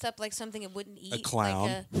dressed up like something it wouldn't eat.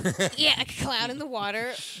 clown. Like a clown in the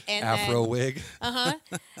water. And Afro wig.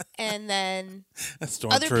 And then A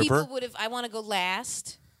other people stormtrooper. would have, I want to go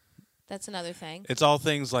last. That's another thing. It's all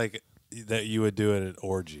things like that you would do at an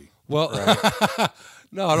orgy. Well,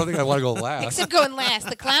 no, I don't think I'd want to go last. Except going last.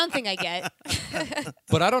 The clown thing I get.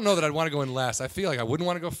 But I don't know that I'd want to go in last. I feel like I wouldn't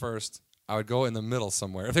want to go first. I would go in the middle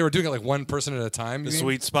somewhere. If they were doing it like one person at a time. The you mean?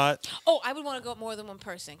 sweet spot. Oh, I would want to go more than one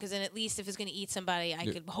person because then at least if it's going to eat somebody, I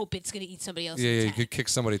could hope it's going to eat somebody else. Yeah, you instead. could kick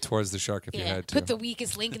somebody towards the shark if you had to. Put the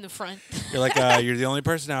weakest link in the front. You're like, you're the only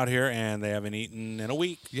person out here, and they haven't eaten in a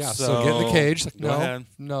week. Yeah, so get in the cage. Like, go no, ahead.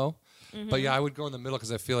 no. Mm-hmm. But yeah, I would go in the middle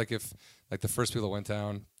because I feel like if like the first people that went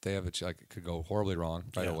down, they have it could go horribly wrong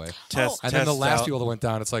right Yeah. away. Test, And then the test last out. people that went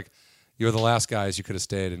down, it's like you're the last guys. You could have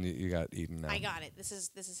stayed and you got eaten. Now. I got it. This is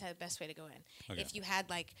the best way to go in. If you had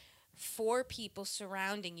like 4 people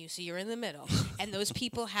surrounding you, so you're in the middle, and those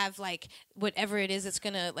people have like whatever it is that's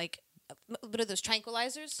gonna like. What are those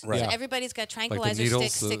tranquilizers? Right. So Yeah. everybody's got tranquilizer needles,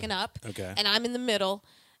 sticks sticking up, Okay. and I'm in the middle,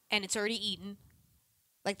 and it's already eaten.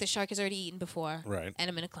 Like the shark has already eaten before, Right. And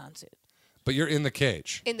I'm in a clown suit But you're in the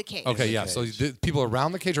cage. in the cage. Okay, the yeah. So cage. the people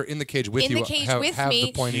around the cage are in the cage with In you. the cage have, with have me.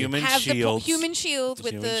 the pointy Human have shields. the human shield Just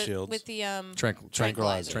with human the shields. with the tranquilizers,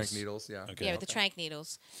 tranquilizers. trank needles. Yeah. Okay. Yeah, with the trank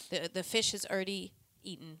needles. The fish is already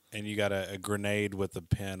eaten. And you got a grenade with the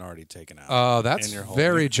pin already taken out. Oh, that's And you're holding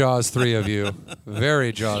very it. Jaws 3 of you.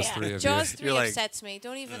 Very Jaws Yeah. 3 of Jaws you. 3 You're like, upsets me.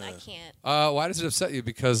 Don't even. I can't. Why does it upset you?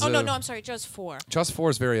 Because Oh no, I'm sorry. Jaws 4. Jaws 4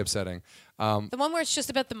 is very upsetting. The one where it's just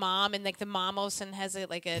about the mom and like the mom all of a sudden has a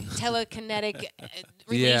telekinetic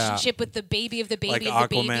relationship with the baby of the baby like of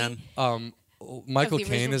the Aquaman. baby. Michael the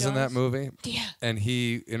Caine original is in that Jaws? movie. Yeah. And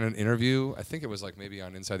he, in an interview, I think it was like maybe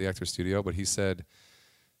on Inside the Actors Studio, but he said,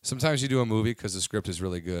 sometimes you do a movie because the script is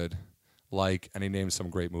really good, and he named some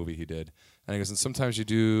great movie he did. And he goes, and sometimes you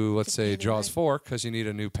do, let's say, Jaws 4 because you need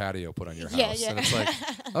a new patio put on your house. Yeah, yeah. And it's like,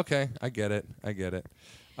 okay, I get it.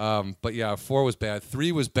 But yeah, 4 was bad.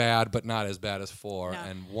 3 was bad, but not as bad as 4. No.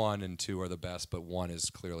 And 1 and 2 are the best, but 1 is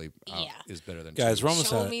clearly Yeah. is better than Guys, 2. we're almost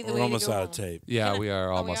Show out. me the We're way to almost go out of home. tape. Yeah, Can I- we are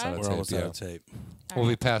oh, we almost are? out of We're tape. almost yeah. out of tape. Well,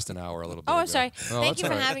 we passed an hour a little bit Oh, I'm ago. sorry. No, Thank that's you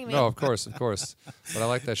for all right. having me. No, of course. But I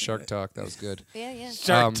like that shark talk. That was good. Yeah, yeah.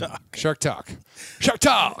 Shark Talk. Shark talk. Shark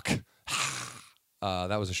talk.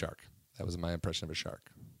 That was a shark. That was my impression of a shark.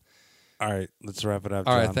 All right, let's wrap it up.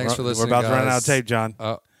 All right, John. thanks for listening, We're about to run out guys. of tape, John.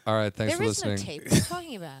 All right, thanks There for is no listening. tape. What are you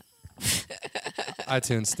talking about?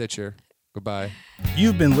 iTunes, Stitcher. Goodbye.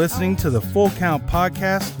 You've been listening to the Full Count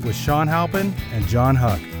Podcast with Sean Halpin and John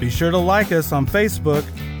Huck. Be sure to like us on Facebook.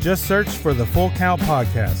 Just search for the Full Count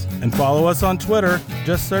Podcast. And follow us on Twitter.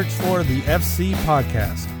 Just search for the FC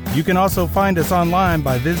Podcast. You can also find us online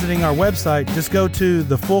by visiting our website. Just go to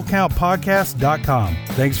thefullcountpodcast.com.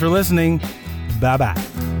 Thanks for listening. Bye-bye.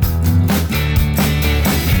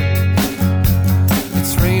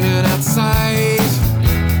 It's raining outside.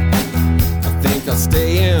 I think I'll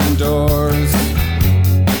stay indoors.